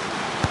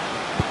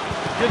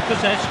 Good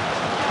possession.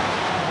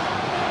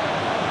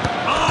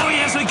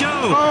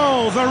 go!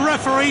 Oh, the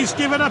referee's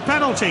given a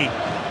penalty.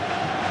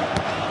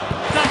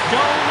 That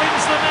goal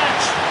wins the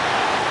match.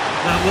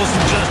 That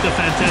wasn't just a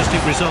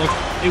fantastic result,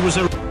 it was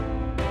a...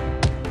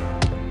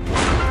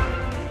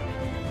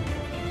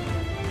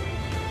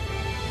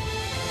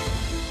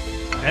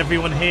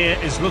 Everyone here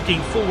is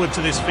looking forward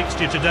to this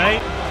fixture today.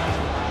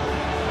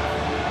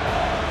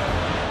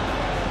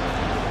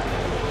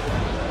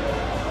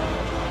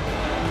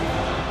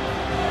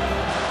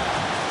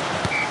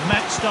 The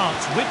match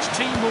starts. Which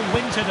team will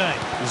win today?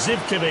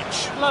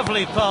 Zivkovic.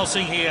 Lovely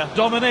passing here.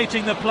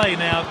 Dominating the play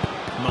now.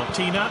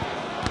 Martina.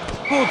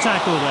 Poor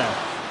tackle there.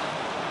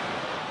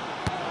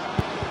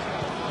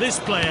 This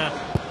player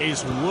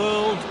is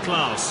world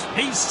class.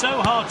 He's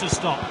so hard to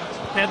stop.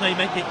 Can they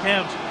make it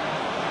count?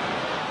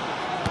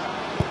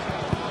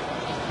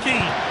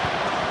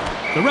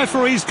 The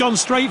referee's gone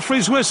straight for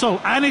his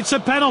whistle, and it's a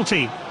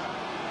penalty.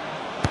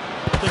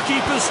 The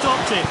keeper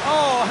stopped it.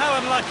 Oh, how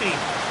unlucky.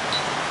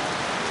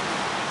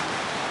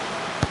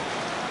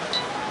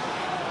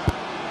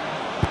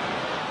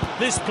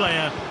 This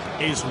player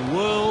is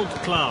world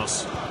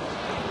class.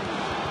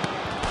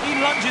 He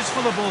lunges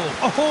for the ball.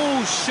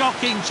 Oh,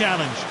 shocking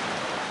challenge.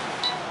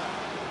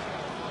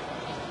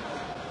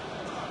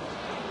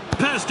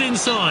 Passed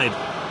inside.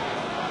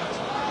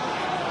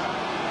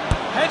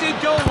 Headed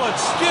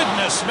goalwards.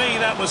 Goodness me,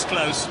 that was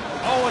close.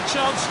 Oh, a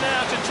chance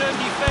now to turn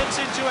defence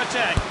into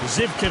attack.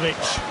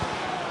 Zivkovic.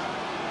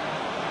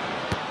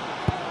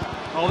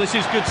 Oh, this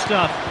is good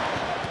stuff.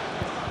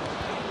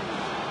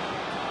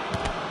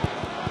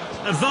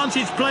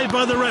 Advantage played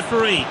by the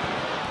referee.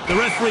 The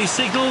referee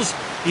signals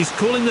he's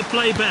calling the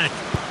play back.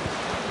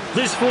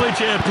 This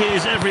voyager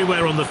appears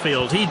everywhere on the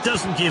field. He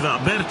doesn't give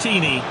up.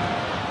 Bertini.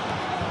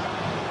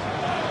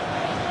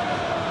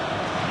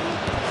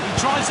 He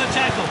tries the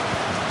tackle.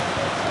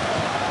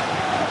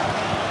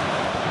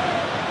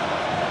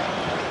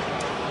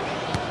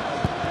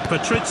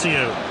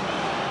 Patrizio.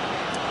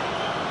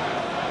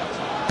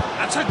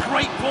 That's a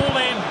great ball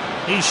in.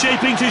 He's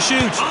shaping to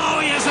shoot. Oh,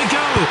 he has a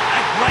go.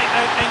 A great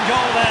opening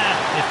goal there.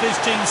 If this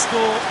team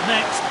score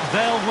next,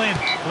 they'll win.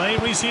 Play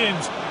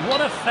resumes.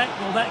 What effect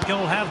will that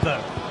goal have,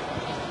 though?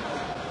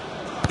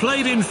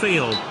 Played in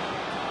field.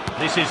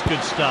 This is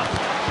good stuff.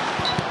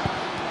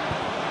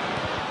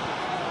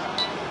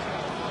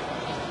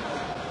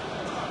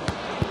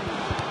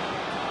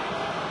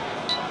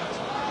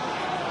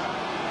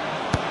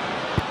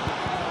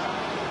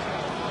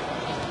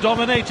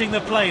 Dominating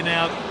the play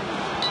now.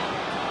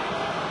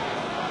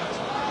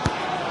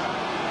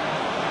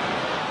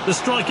 The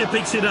striker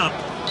picks it up.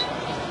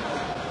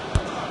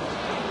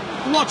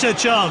 What a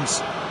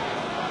chance.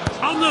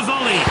 On the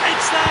volley.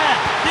 It's there.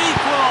 The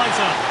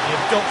equaliser.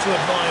 You've got to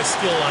admire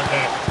skill like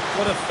that.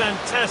 What a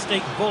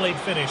fantastic volleyed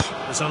finish.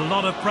 There's a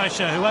lot of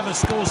pressure. Whoever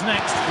scores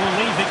next will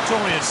leave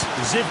victorious.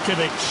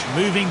 Zivkovic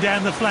moving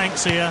down the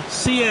flanks here.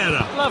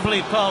 Sierra.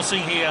 Lovely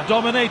passing here.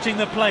 Dominating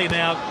the play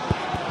now.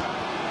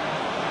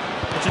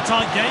 It's a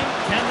tight game.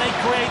 Can they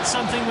create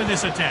something with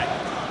this attack?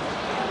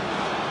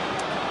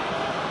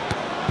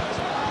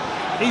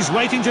 He's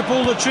waiting to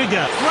pull the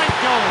trigger. Great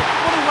goal.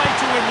 What a way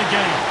to win the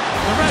game.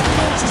 The ref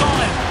calls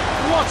time.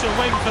 What a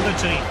win for the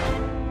team.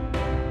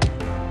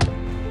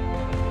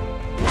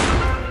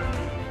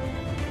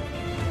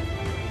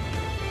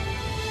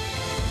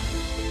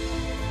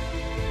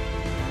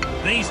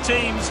 These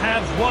teams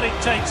have what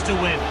it takes to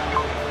win.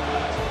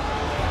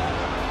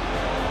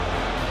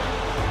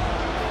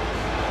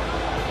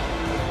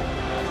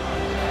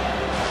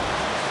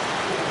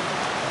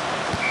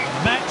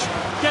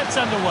 Gets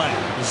underway.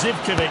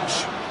 Zivkovic.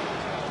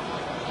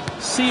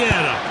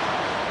 Sierra.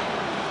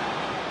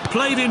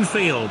 Played in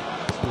field.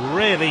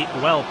 Really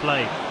well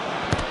played.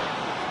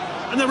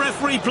 And the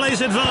referee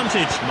plays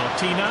advantage.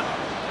 Martina.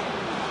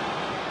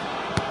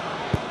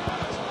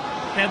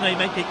 Can they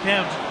make it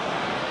count?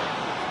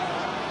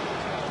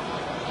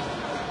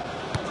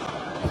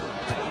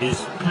 His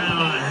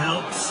power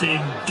helps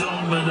him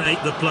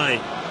dominate the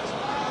play.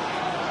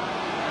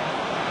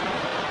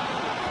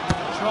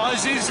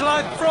 Tries his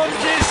luck from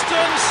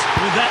distance.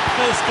 With that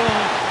first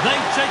goal,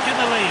 they've taken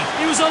the lead.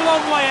 He was a long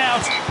way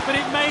out, but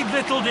it made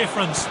little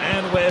difference.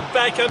 And we're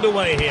back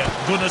underway here.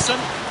 Gunnarsson,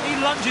 he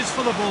lunges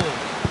for the ball.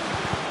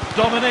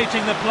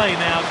 Dominating the play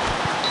now.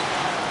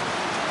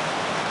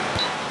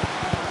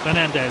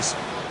 Fernandez.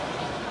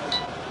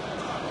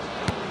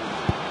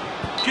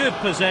 Good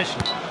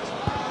possession.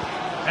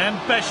 And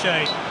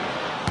Bechet.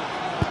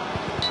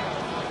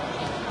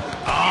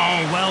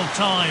 Oh, well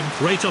timed.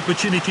 Great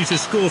opportunity to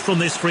score from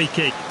this free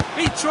kick.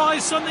 He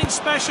tries something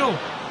special.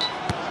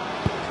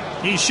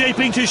 He's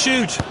shaping to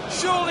shoot.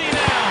 Surely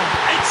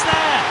now. It's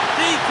there.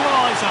 The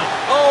equaliser.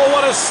 Oh,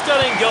 what a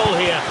stunning goal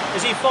here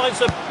as he finds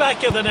the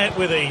back of the net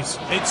with ease.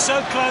 It's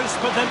so close,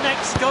 but the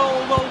next goal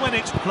will win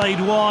it.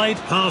 Played wide,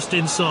 passed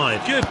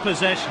inside. Good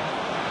possession.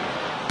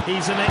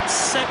 He's an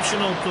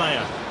exceptional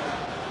player.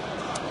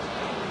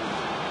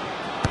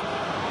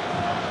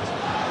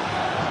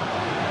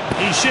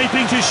 He's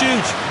shaping to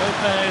shoot.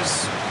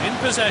 Lopez in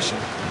possession.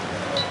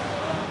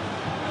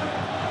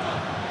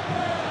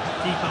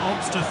 Keeper on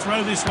attempts to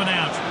throw this one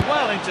out.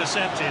 Well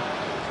intercepted.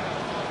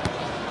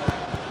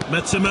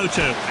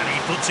 Matsumoto. And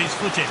he puts his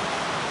foot in.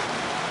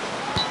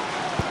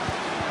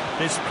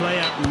 This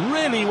player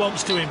really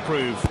wants to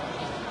improve.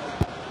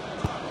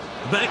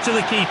 Back to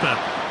the keeper.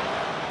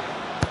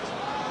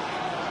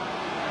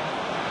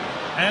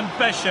 And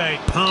Bechet.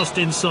 Passed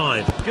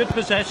inside. Good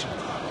possession.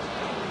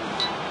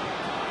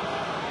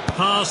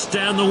 Pass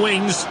down the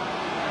wings.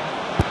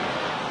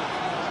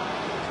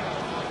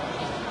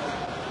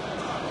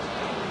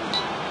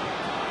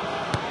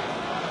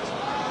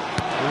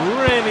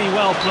 Really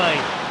well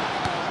played.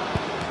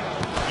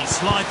 He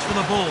slides for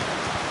the ball.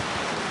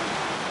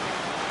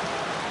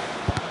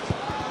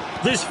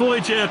 This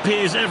Voyager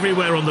appears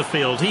everywhere on the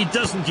field. He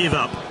doesn't give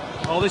up.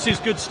 Oh, this is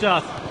good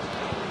stuff.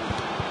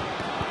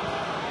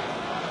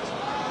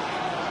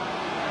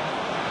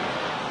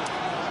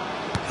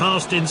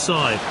 Passed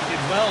inside. Did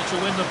well to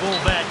win the ball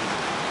back.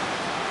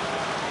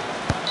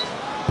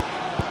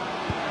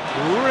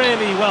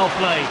 Really well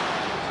played.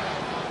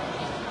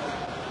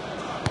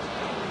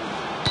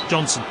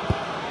 Johnson.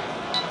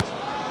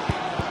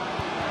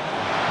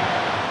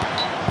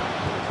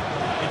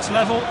 It's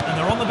level and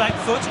they're on the back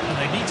foot and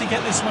they need to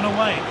get this one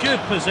away. Good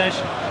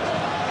possession.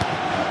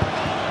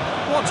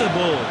 What a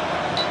ball.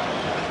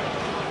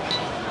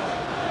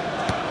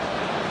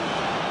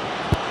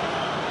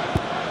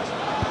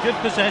 Good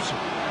possession.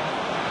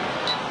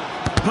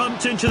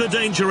 Pumped into the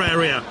danger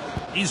area.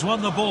 He's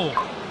won the ball.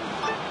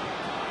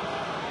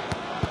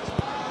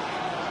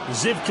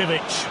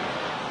 Zivkovic.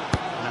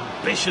 An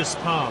ambitious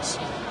pass.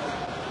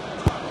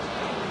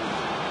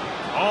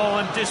 Oh,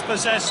 and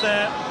dispossessed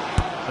there.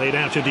 Played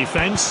out of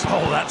defence.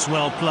 Oh, that's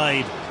well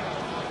played.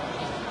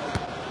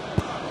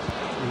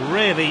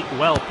 Really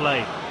well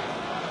played.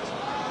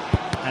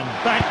 And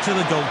back to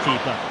the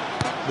goalkeeper.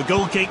 The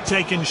goal kick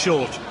taken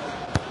short.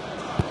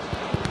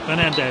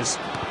 Fernandez.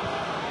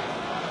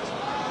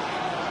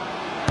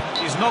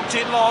 He's knocked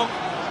it long.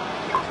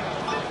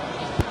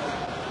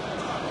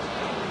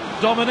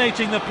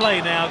 Dominating the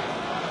play now.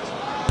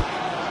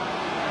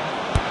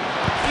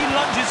 He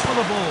lunges for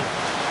the ball.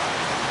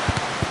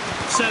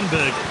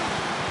 Sandberg.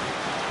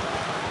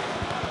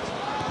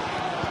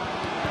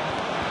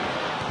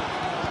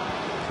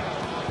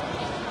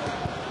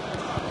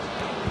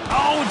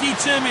 Oh,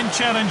 determined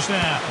challenge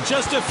there.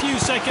 Just a few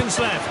seconds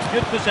left.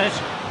 Good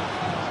possession.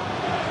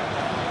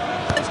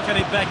 Let's get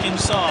it back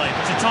inside.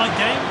 It's a tight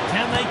game.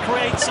 Can they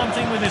create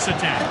something with this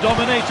attack?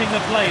 Dominating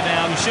the play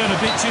now. He's shown a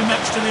bit too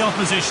much to the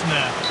opposition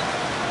there.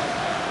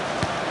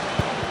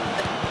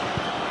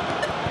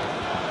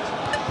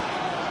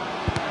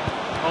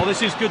 Oh,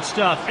 this is good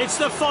stuff. It's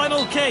the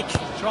final kick.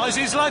 Tries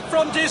his luck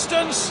from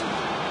distance.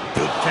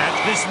 Good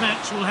catch. This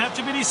match will have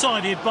to be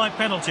decided by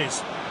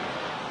penalties.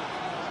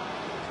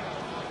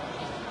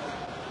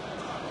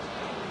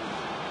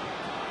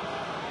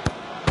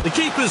 The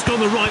keeper's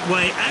gone the right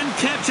way and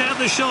kept out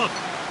the shot.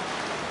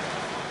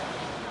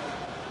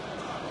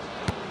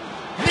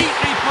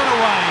 Neatly put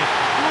away.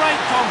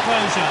 Great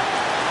composure.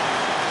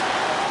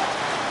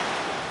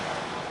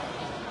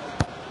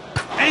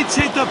 It's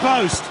hit the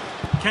post.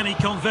 Can he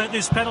convert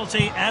this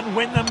penalty and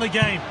win them the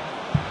game?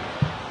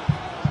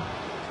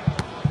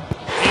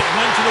 It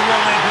went to the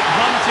wide, but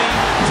one team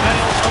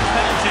tails on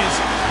penalties.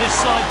 This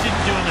side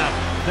didn't do enough.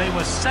 They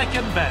were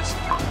second best.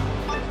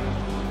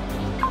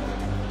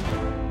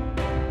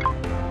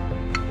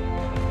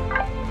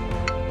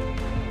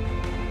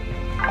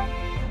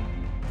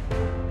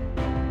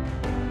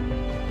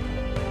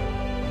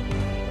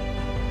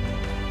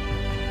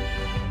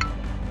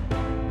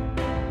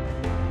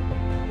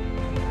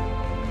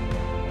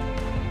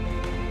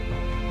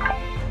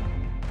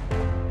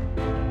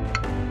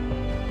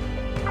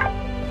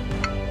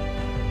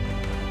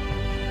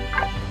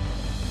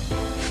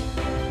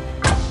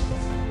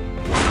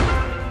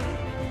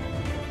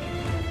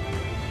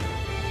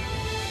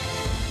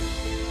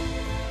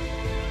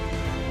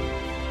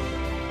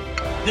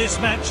 This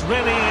match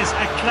really is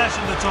a clash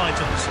of the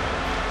titans.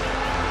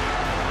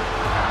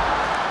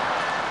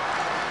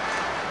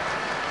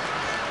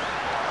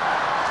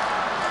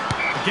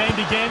 The game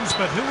begins,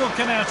 but who will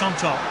come out on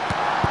top?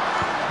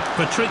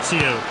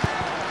 Patrizio.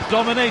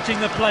 Dominating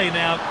the play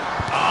now.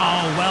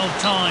 Oh, well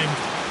timed.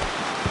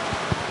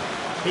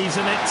 He's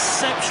an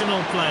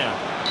exceptional player.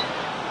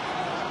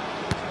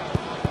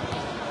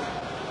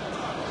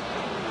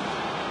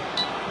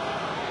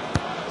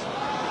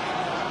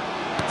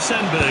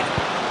 Sandberg.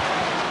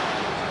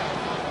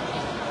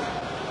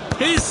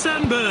 Here's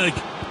Sandberg.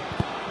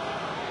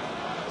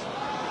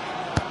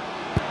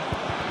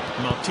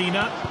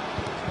 Martina.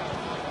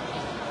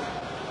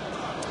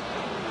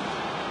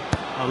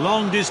 A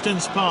long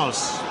distance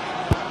pass.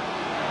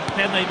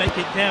 Can they make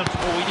it count?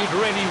 Oh, he did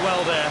really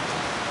well there.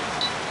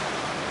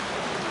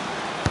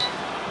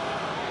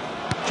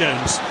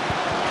 Jones.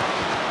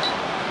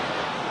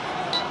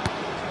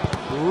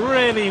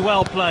 Really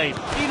well played.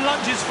 He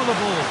lunges for the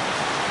ball.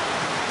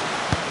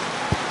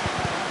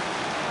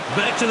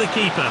 Back to the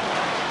keeper.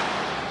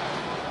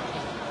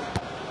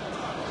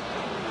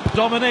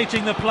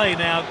 Dominating the play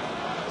now.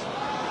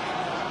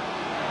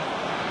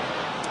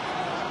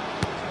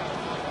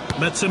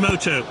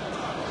 Matsumoto.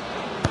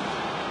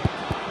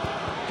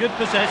 Good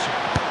possession.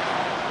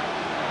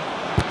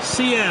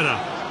 Sierra.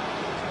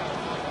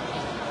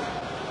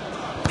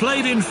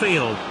 Played in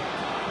field.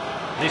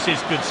 This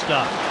is good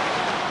stuff.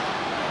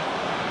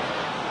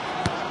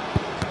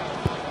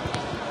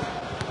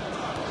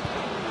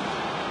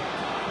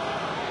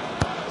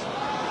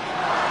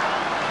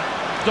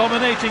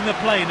 Dominating the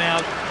play now.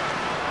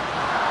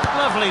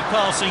 Lovely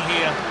passing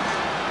here.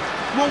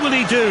 What will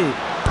he do?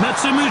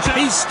 Matsumoto,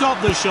 he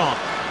stopped the shot.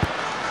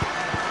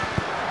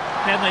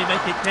 Can they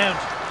make it count?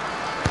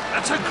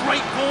 That's a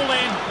great ball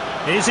in.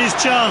 Here's his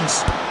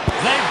chance.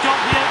 They've got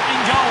the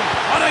opening goal.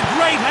 What a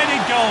great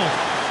headed goal.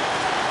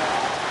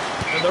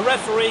 And the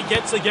referee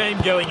gets the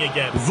game going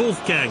again.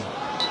 Wolfgang.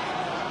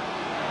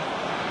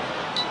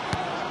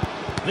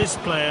 This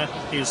player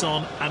is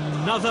on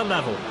another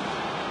level.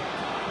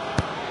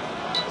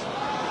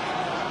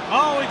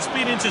 Oh, it's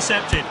been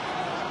intercepted.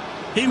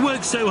 He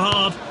works so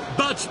hard,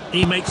 but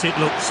he makes it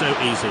look so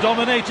easy.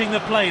 Dominating the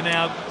play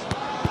now.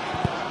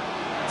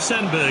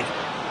 Sandberg.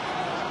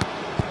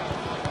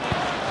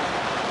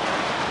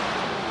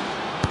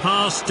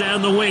 Pass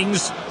down the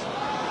wings.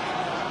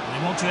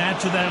 They want to add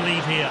to their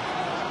lead here.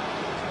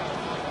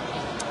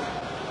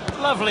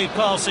 Lovely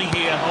passing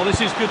here. Oh,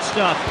 this is good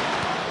stuff.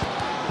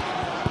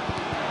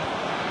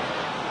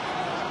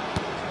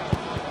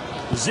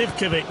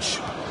 Zivkovic.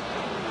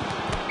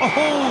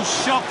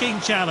 Oh, shocking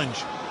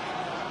challenge.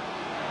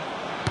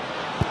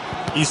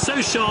 He's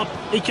so sharp,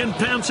 he can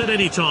pounce at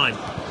any time.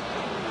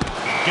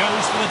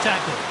 Goes for the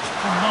tackle.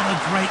 Oh, not a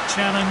great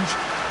challenge.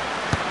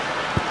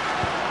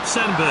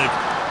 Sandberg.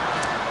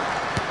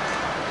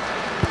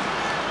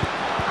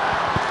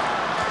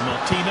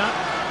 Martina.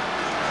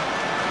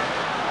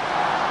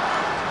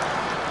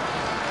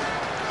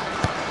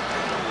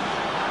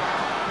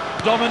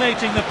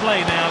 Dominating the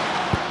play now.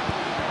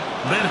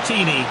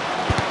 Bertini.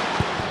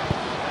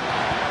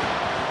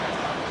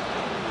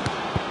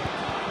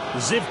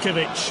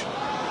 Zivkovic.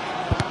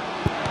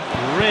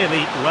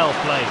 Really well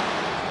played.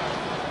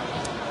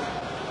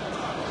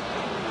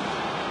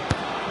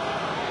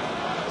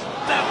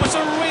 That was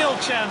a real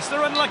chance.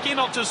 They're unlucky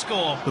not to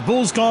score. The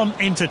ball's gone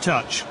into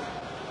touch.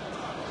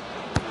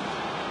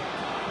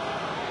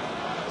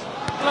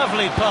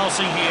 Lovely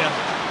passing here.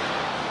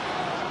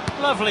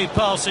 Lovely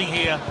passing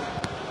here.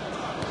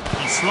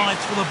 He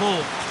slides for the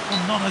ball.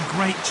 Oh, not a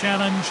great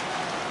challenge.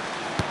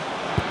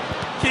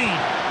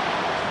 Keane.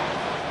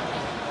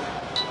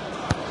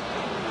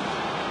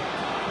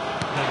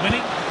 They're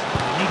winning.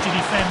 They need to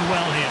defend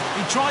well here.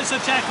 He tries the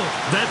tackle.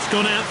 That's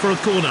gone out for a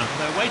corner.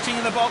 They're waiting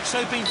in the box,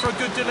 hoping for a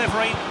good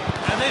delivery.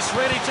 And this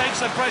really takes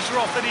the pressure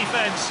off the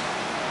defence.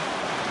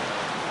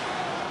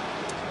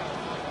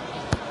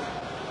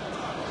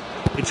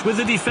 It's with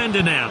the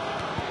defender now.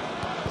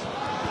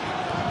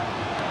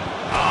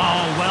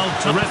 Oh, well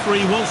The done.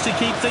 referee wants to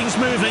keep things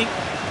moving.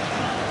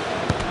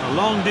 A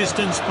long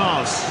distance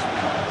pass.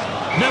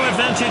 No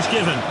advantage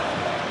given.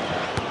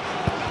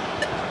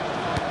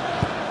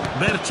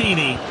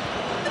 Bertini.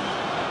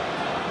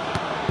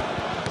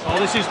 Oh,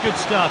 this is good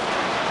stuff.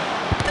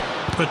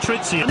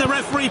 Patrizia. And the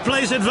referee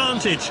plays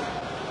advantage.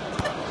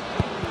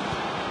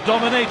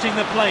 Dominating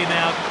the play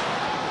now.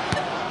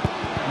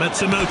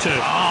 Matsumoto.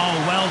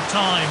 Oh, well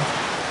timed.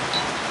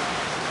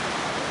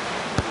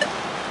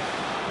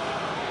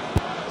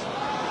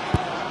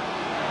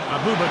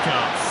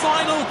 Abubakar.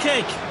 Final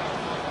kick.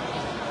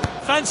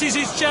 Fancies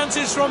his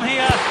chances from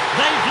here.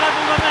 They've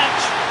levelled the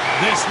match.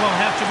 This will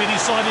have to be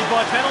decided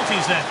by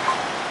penalties then.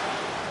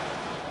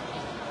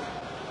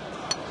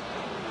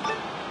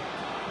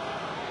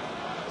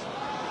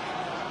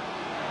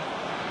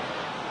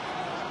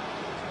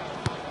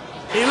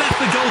 He left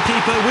the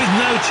goalkeeper with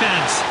no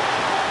chance.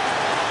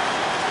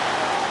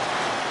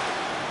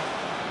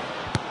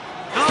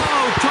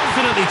 Oh,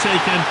 confidently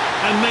taken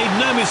and made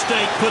no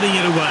mistake putting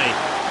it away.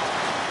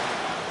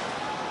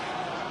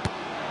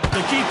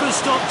 The keeper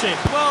stopped it.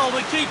 Well,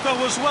 the keeper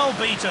was well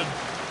beaten.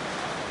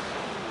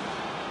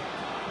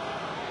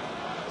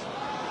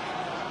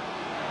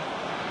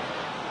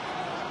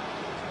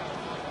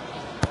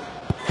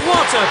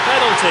 What a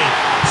penalty!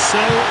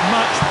 So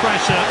much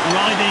pressure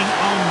riding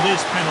on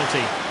this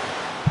penalty.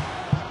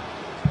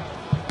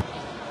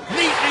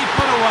 Neatly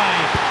put away.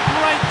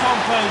 Great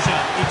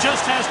composure. He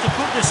just has to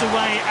put this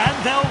away and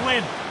they'll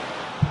win.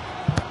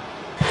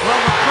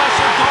 Well, the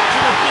pressure got to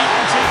the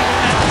beaten team in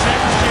that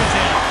tense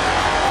shootout.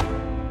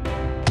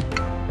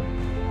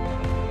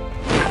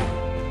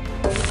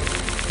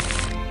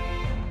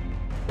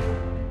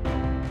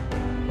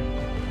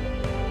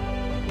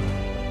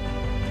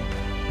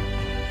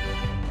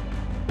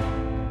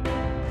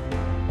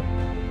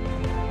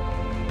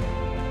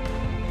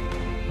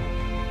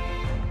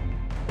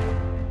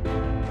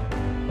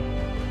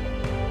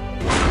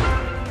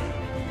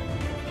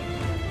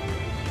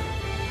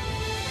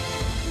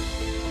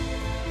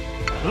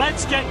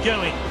 Let's get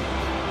going.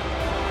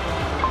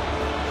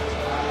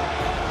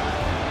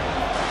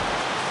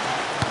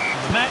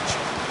 The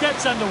match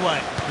gets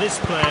underway. This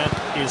player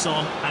is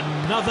on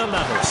another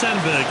level.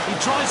 Sandberg. He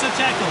tries to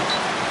tackle.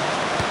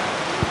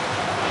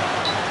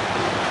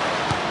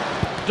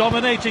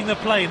 Dominating the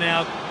play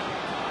now.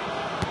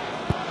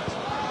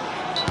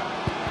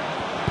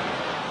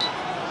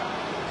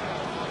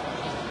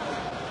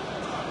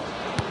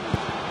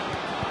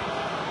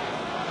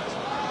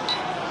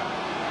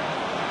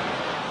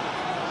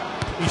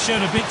 He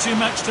showed a bit too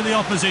much to the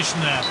opposition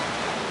there.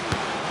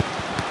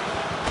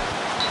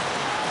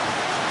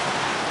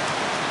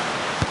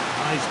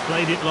 He's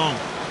played it long.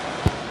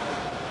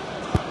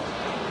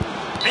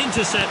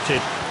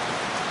 Intercepted.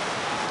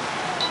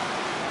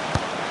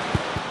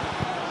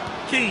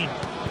 Keane.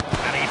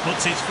 And he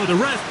puts his foot. The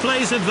ref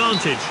plays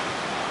advantage.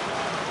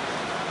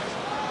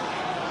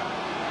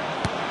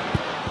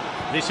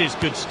 This is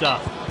good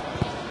stuff.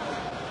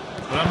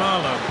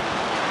 Ramallo.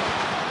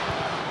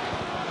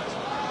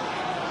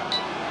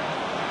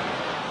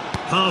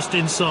 Passed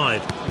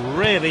inside.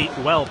 Really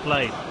well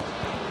played.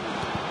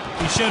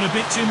 He showed a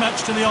bit too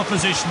much to the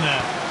opposition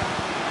there.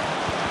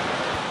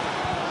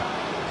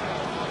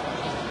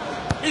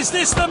 Is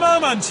this the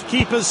moment?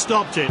 Keeper's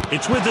stopped it.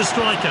 It's with the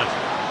striker.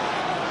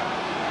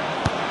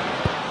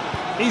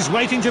 He's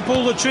waiting to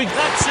pull the trigger.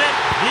 That's it.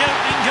 The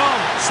opening goal.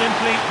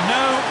 Simply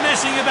no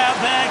messing about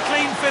there.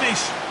 Clean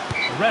finish.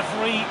 The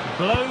referee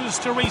blows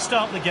to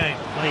restart the game.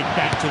 Played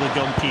back to the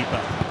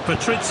goalkeeper.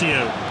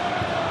 Patrizio.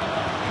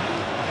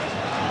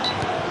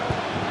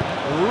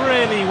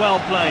 Really well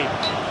played.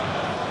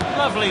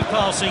 Lovely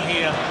passing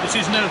here. This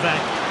is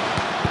Novak.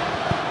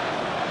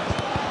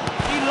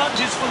 He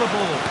lunges for the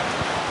ball.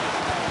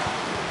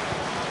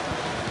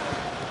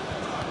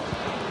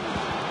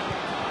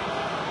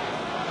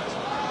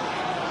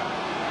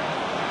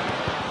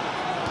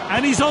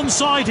 And he's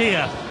onside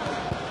here.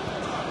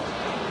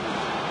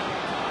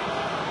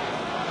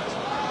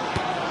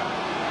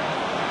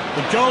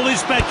 The goal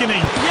is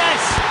beckoning.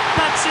 Yes,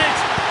 that's it.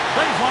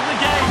 They've won the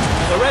game.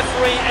 The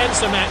referee ends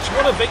the match.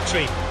 What a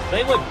victory.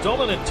 They were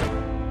dominant.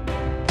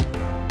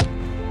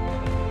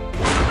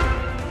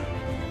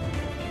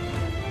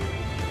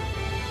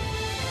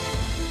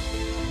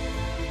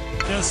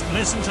 Just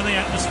listen to the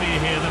atmosphere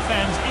here. The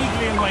fans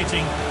eagerly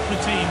awaiting the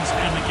teams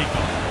and the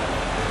kickoff.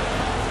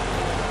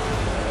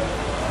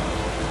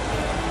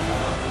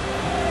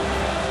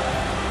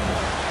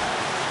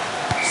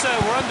 So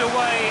we're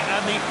underway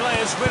and the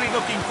players really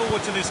looking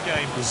forward to this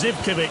game.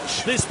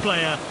 Zivkovic, this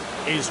player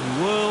is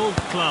world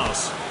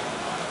class.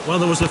 Well,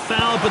 there was a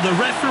foul, but the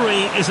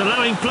referee is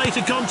allowing play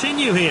to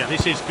continue here.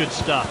 This is good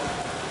stuff.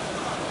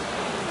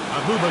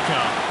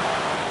 Abubakar.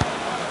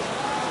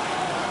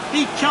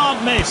 He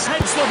can't miss.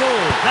 Heads the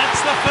ball.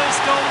 That's the first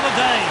goal of the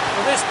day.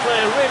 Well, this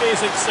player really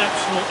is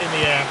exceptional in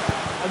the air.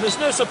 And there's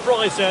no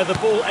surprise there, the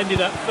ball ended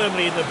up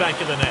firmly in the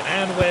back of the net.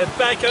 And we're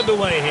back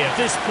underway here.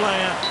 This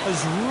player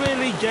has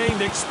really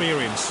gained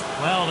experience.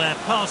 Well, they're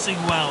passing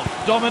well.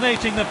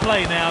 Dominating the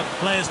play now.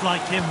 Players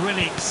like him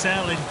really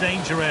excel in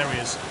danger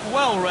areas.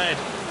 Well read.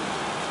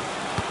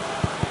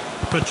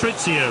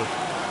 Patrizio.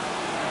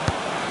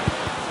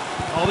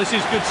 Oh, this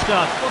is good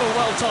stuff. What a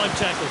well-timed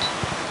tackle.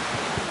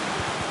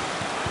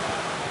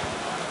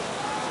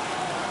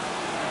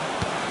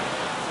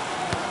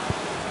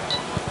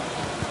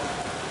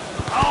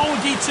 Oh,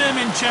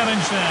 determined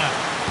challenge there.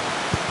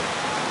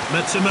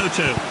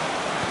 Matsumoto.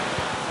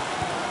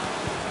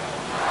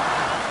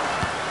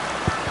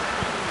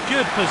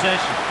 Good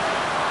possession.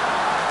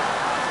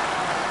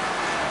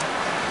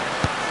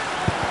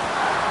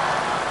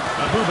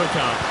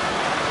 Abubakar.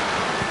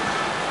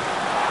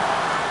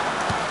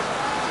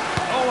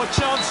 Oh, a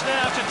chance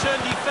now to turn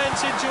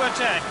defence into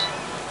attack.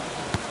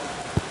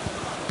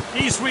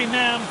 He's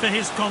renowned for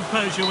his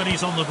composure when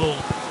he's on the ball.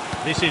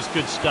 This is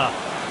good stuff.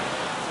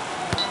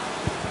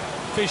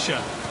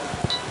 Fischer.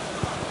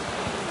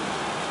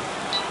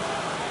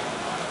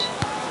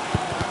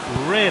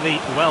 Really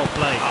well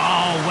played.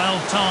 Oh, well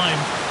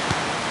timed.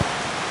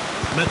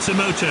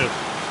 Matsumoto.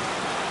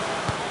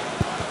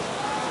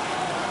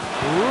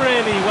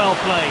 Really well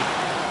played.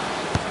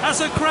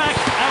 That's a crack,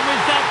 and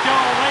with that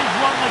goal, they've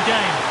won the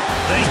game.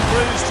 They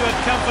cruise to a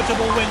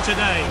comfortable win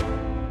today.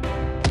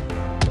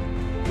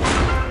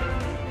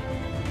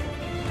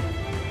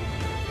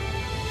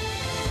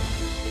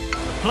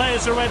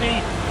 Players are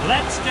ready,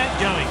 let's get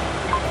going.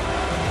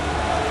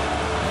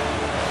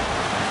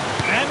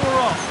 And we're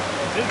off.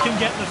 Who can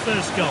get the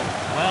first goal?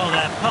 Well,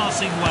 they're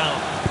passing well.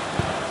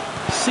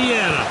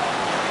 Sierra.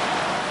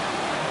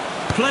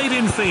 Played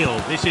in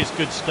field. This is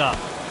good stuff.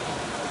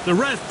 The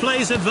ref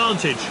plays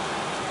advantage.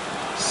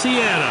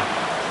 Sierra.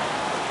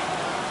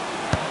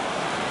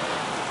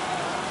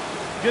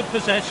 Good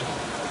possession.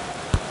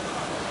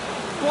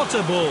 What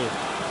a ball.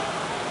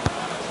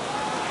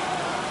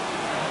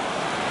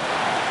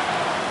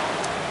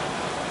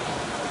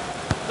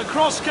 The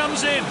cross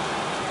comes in.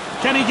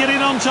 Can he get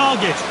it on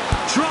target?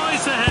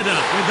 Tries the header.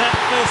 With that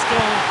first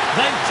goal,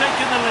 they've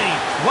taken the lead.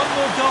 One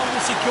more goal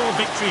will secure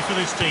victory for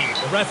this team.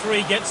 The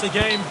referee gets the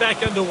game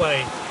back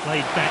underway.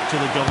 Played back to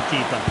the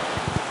goalkeeper.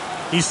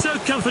 He's so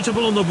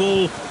comfortable on the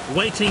ball,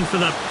 waiting for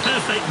the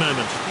perfect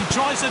moment. He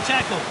tries the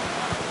tackle.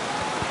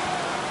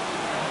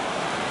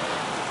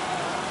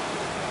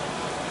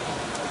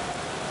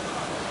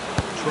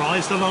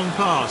 Tries the long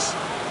pass.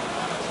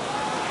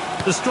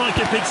 The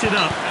striker picks it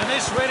up. And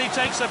this really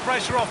takes the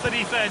pressure off the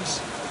defence.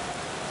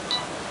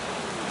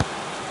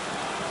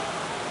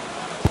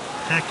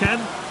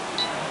 Hakan.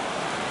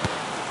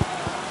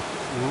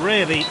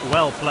 Really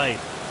well played.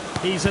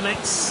 He's an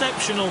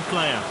exceptional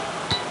player.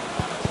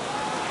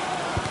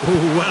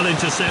 Oh, well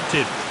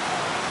intercepted.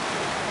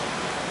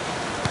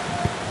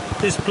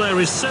 This player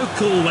is so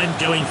cool when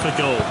going for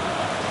goal.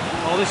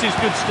 Oh, this is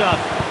good stuff.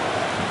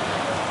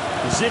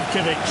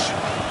 Zivkovic.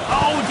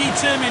 Oh,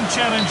 determined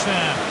challenge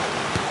there.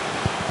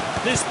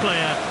 This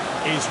player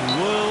is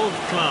world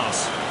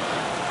class.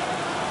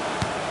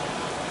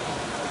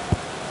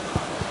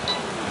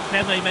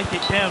 Can they make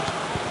it count?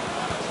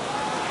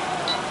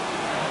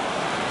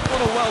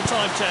 What a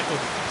well-timed tackle.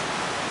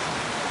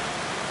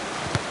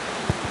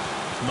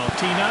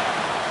 Martina.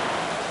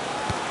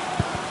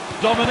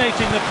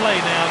 Dominating the play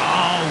now.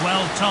 Oh,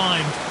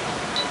 well-timed.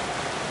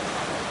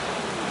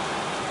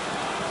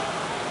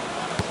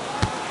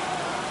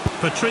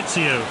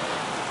 Patrizio.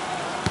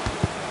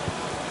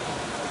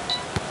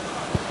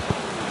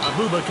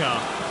 Abubakar.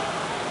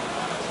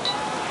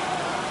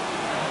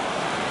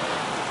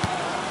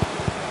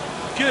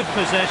 Good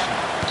possession.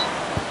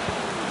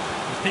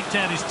 He picked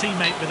out his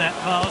teammate with that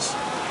pass.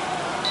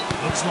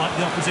 Looks like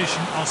the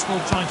opposition are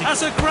still trying to...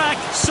 That's a crack!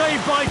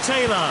 Saved by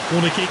Taylor.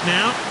 Corner kick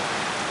now.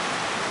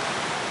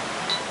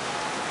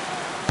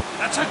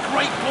 That's a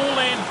great ball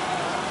in.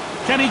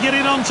 Can he get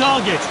it on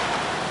target?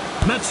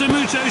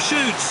 Matsumoto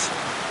shoots.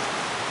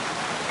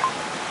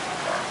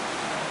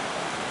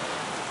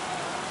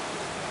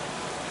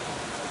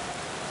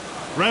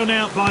 Thrown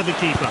out by the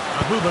keeper,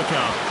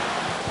 Abubakar.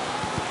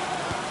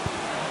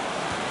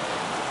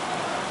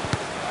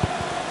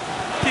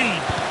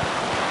 Keane.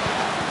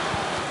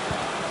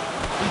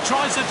 He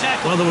tries to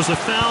tackle. Well, there was a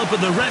foul,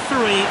 but the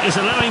referee is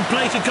allowing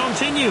play to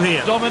continue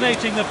here.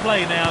 Dominating the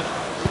play now.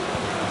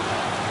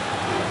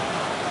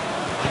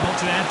 They want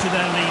to add to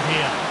their lead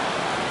here.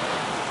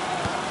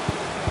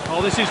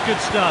 Oh, this is good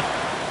stuff.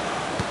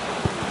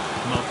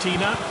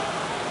 Martina.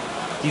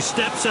 He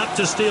steps up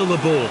to steal the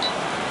ball.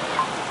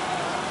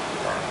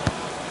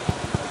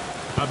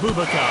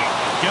 Abubakar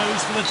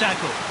goes for the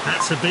tackle.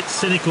 That's a bit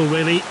cynical,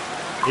 really.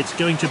 It's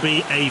going to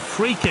be a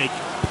free kick.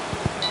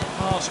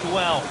 Passed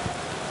well.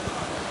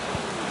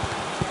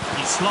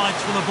 He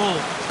slides for the ball.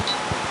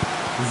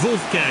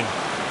 Wolfgang.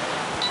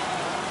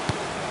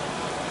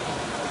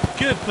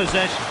 Good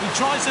possession. He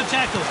tries to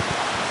tackle.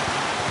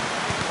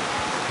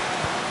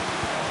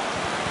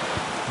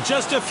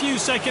 Just a few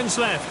seconds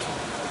left.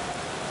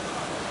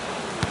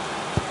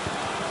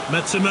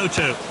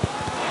 Matsumoto.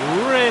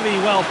 Really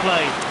well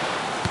played.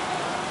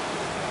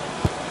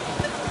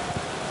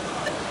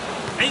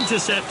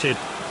 Intercepted.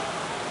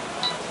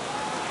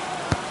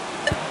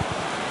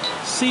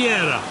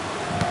 Sierra.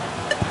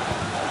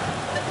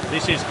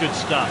 This is good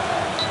stuff.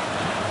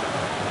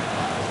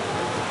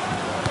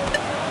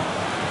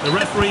 The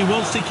referee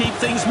wants to keep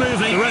things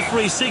moving. The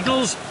referee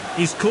signals.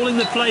 He's calling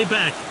the play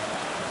back.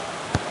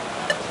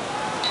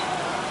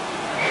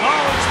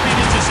 Oh, it's been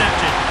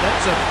intercepted.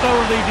 That's a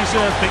thoroughly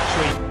deserved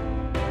victory.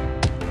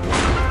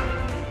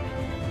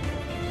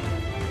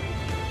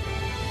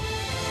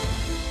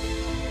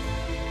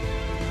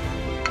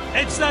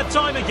 It's that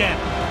time again.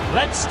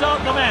 Let's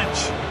start the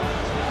match.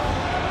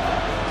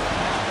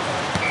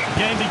 The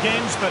game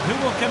begins, but who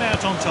will come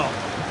out on top?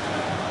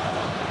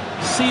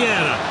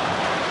 Sierra.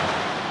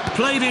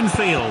 Played in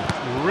field.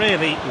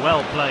 Really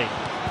well played.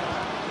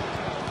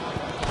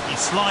 He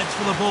slides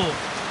for the ball.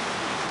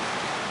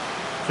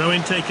 Throw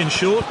in taken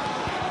short.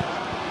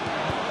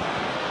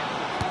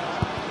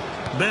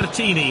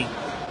 Bertini.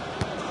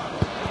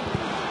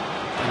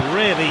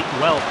 Really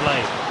well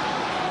played.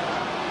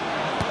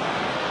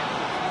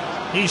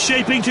 He's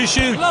shaping to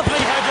shoot. Lovely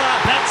header.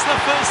 That's the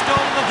first goal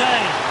of the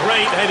day.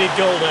 Great headed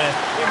goal there.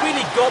 He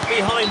really got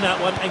behind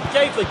that one and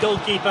gave the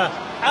goalkeeper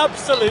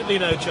absolutely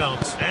no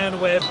chance.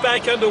 And we're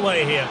back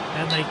underway here.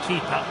 And they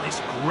keep up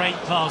this great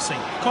passing.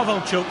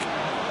 Kovalchuk.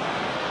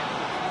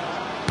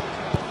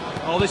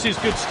 Oh, this is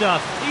good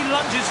stuff. He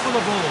lunges for the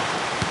ball.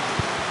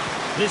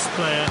 This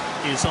player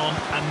is on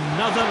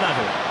another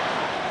level.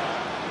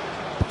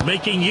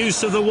 Making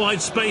use of the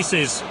wide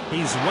spaces.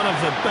 He's one of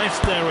the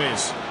best there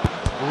is.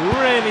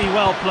 Really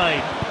well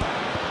played.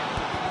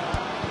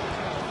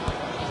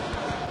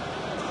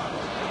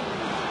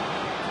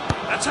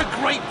 That's a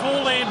great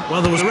ball in.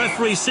 Well, there was a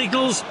referee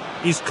signals.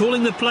 He's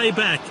calling the play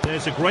back.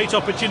 There's a great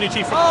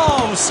opportunity for...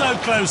 Oh, so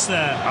close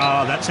there.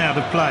 Ah, that's out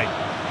of play.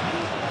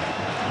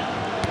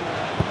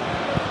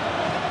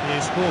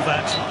 Here's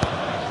Horvat.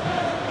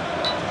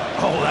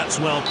 Oh, that's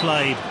well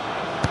played.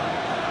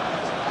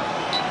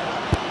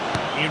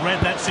 He read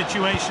that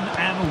situation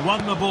and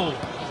won the ball.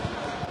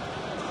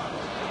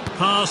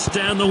 Pass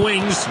down the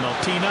wings.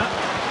 Martina.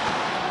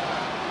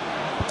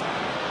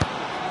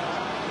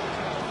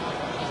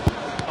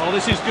 Oh,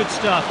 this is good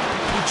stuff.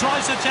 He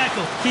tries to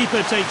tackle.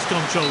 Keeper takes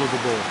control of the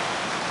ball.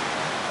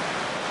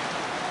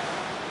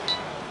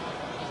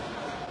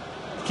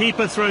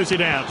 Keeper throws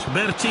it out.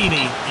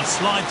 Bertini. He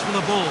slides for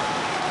the ball.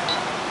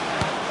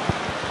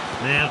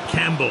 Now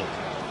Campbell.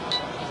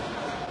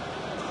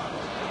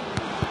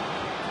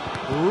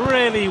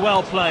 Really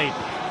well played.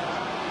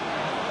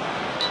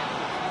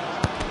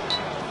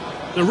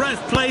 The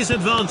ref plays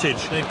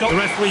advantage. The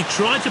referee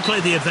tried to play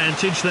the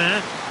advantage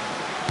there.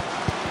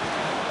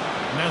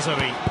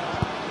 Nazari.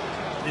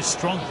 This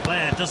strong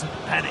player doesn't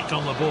panic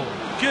on the ball.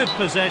 Good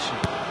possession.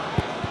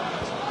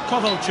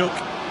 Kovalchuk.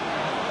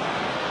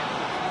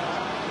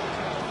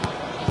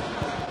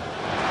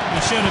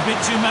 He's shown a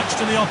bit too much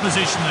to the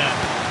opposition there.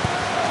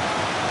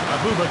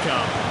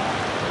 Abubakar.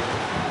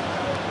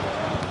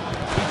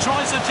 He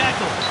tries a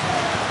tackle.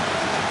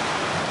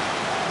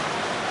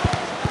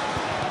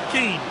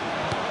 Keane.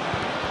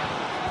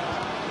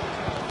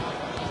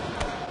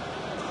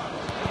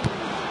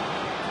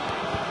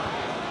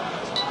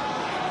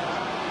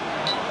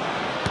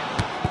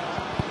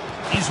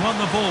 He's won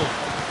the ball.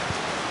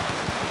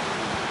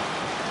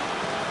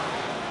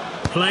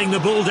 Playing the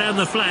ball down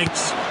the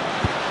flanks.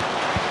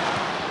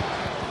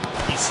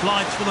 He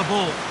slides for the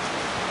ball.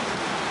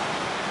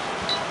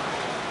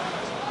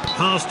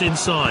 Passed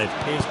inside.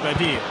 Here's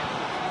Badir.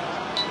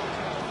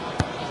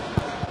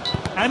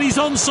 And he's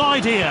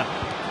onside here.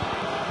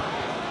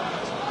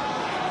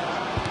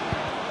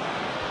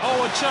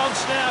 Oh, a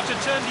chance now to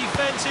turn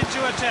defence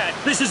into attack.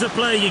 This is a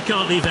player you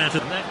can't leave out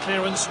of. And that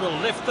clearance will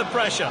lift the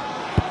pressure.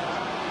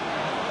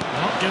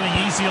 Not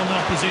going easy on the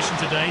opposition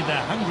today.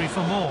 They're hungry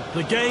for more.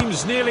 The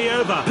game's nearly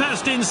over.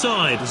 Passed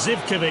inside.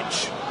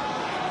 Zivkovic.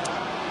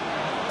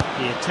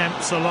 He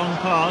attempts a long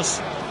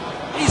pass.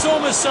 He's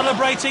almost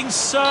celebrating.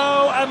 So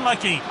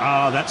unlucky.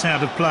 Ah, that's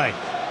out of play.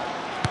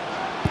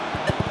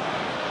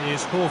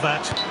 Here's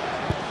Horvat.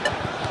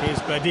 Here's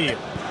Badir.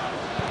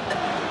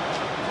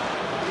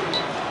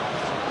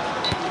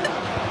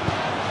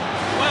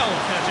 Well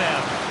cut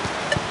out.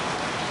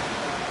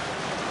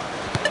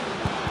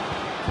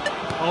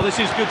 Oh, this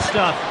is good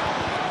stuff.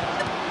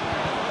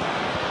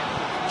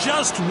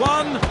 Just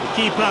one. The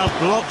keeper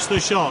blocks the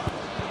shot.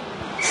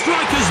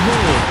 Striker's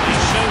ball. They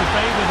show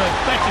favour the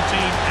better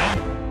team and...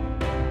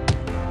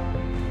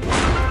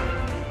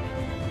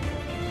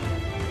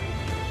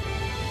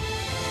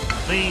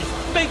 These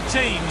big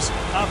teams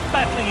are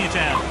battling it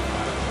out.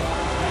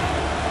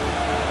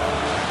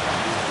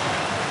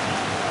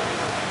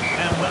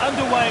 And we're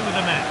underway with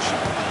the match.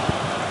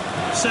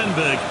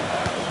 Sandberg.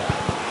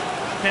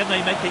 Can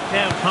they make it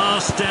count?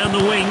 Pass down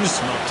the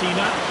wings.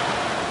 Martina.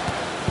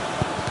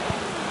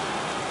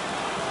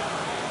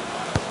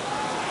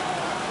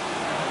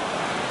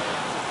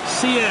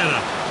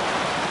 Sierra.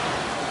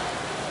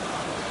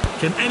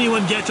 Can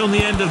anyone get on the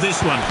end of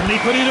this one? And he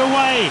put it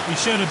away. He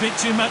showed a bit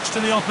too much to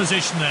the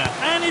opposition there.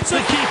 And it's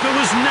the keeper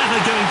was never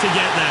going to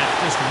get that.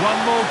 Just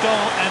one more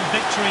goal and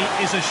victory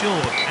is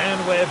assured. And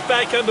we're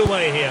back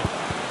underway here.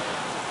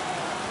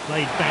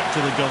 Played back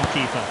to the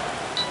goalkeeper.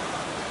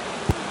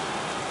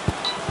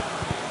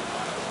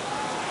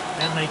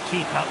 And they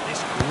keep up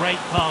this great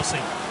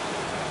passing.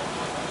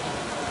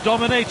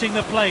 Dominating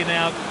the play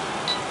now.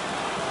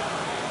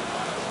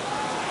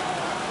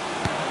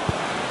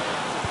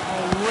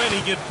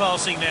 Really good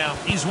passing now.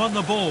 He's won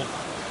the ball.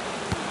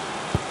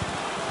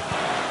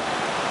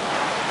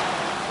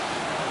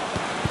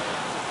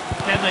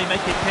 Can they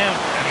make it count?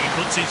 And he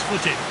puts his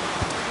foot in.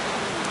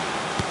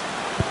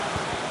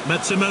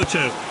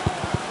 Matsumoto.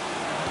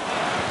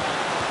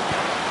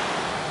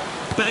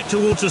 Back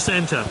towards the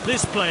centre.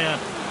 This player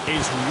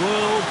is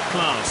world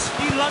class.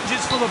 He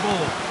lunges for the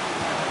ball.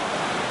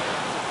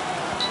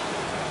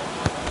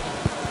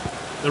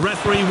 The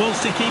referee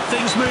wants to keep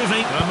things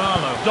moving.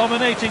 Romalo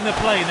dominating the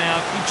play now.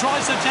 He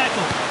tries the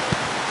tackle.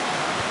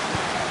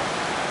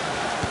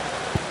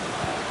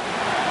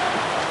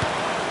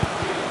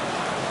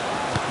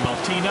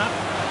 Martina.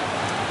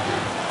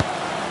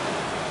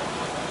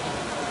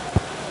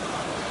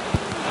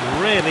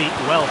 Really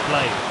well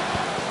played.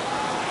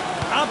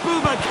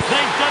 Abubakar,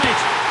 they've done it.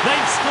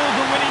 They've scored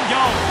the winning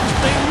goal.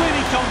 They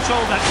really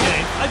controlled that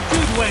game. A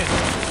good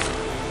win.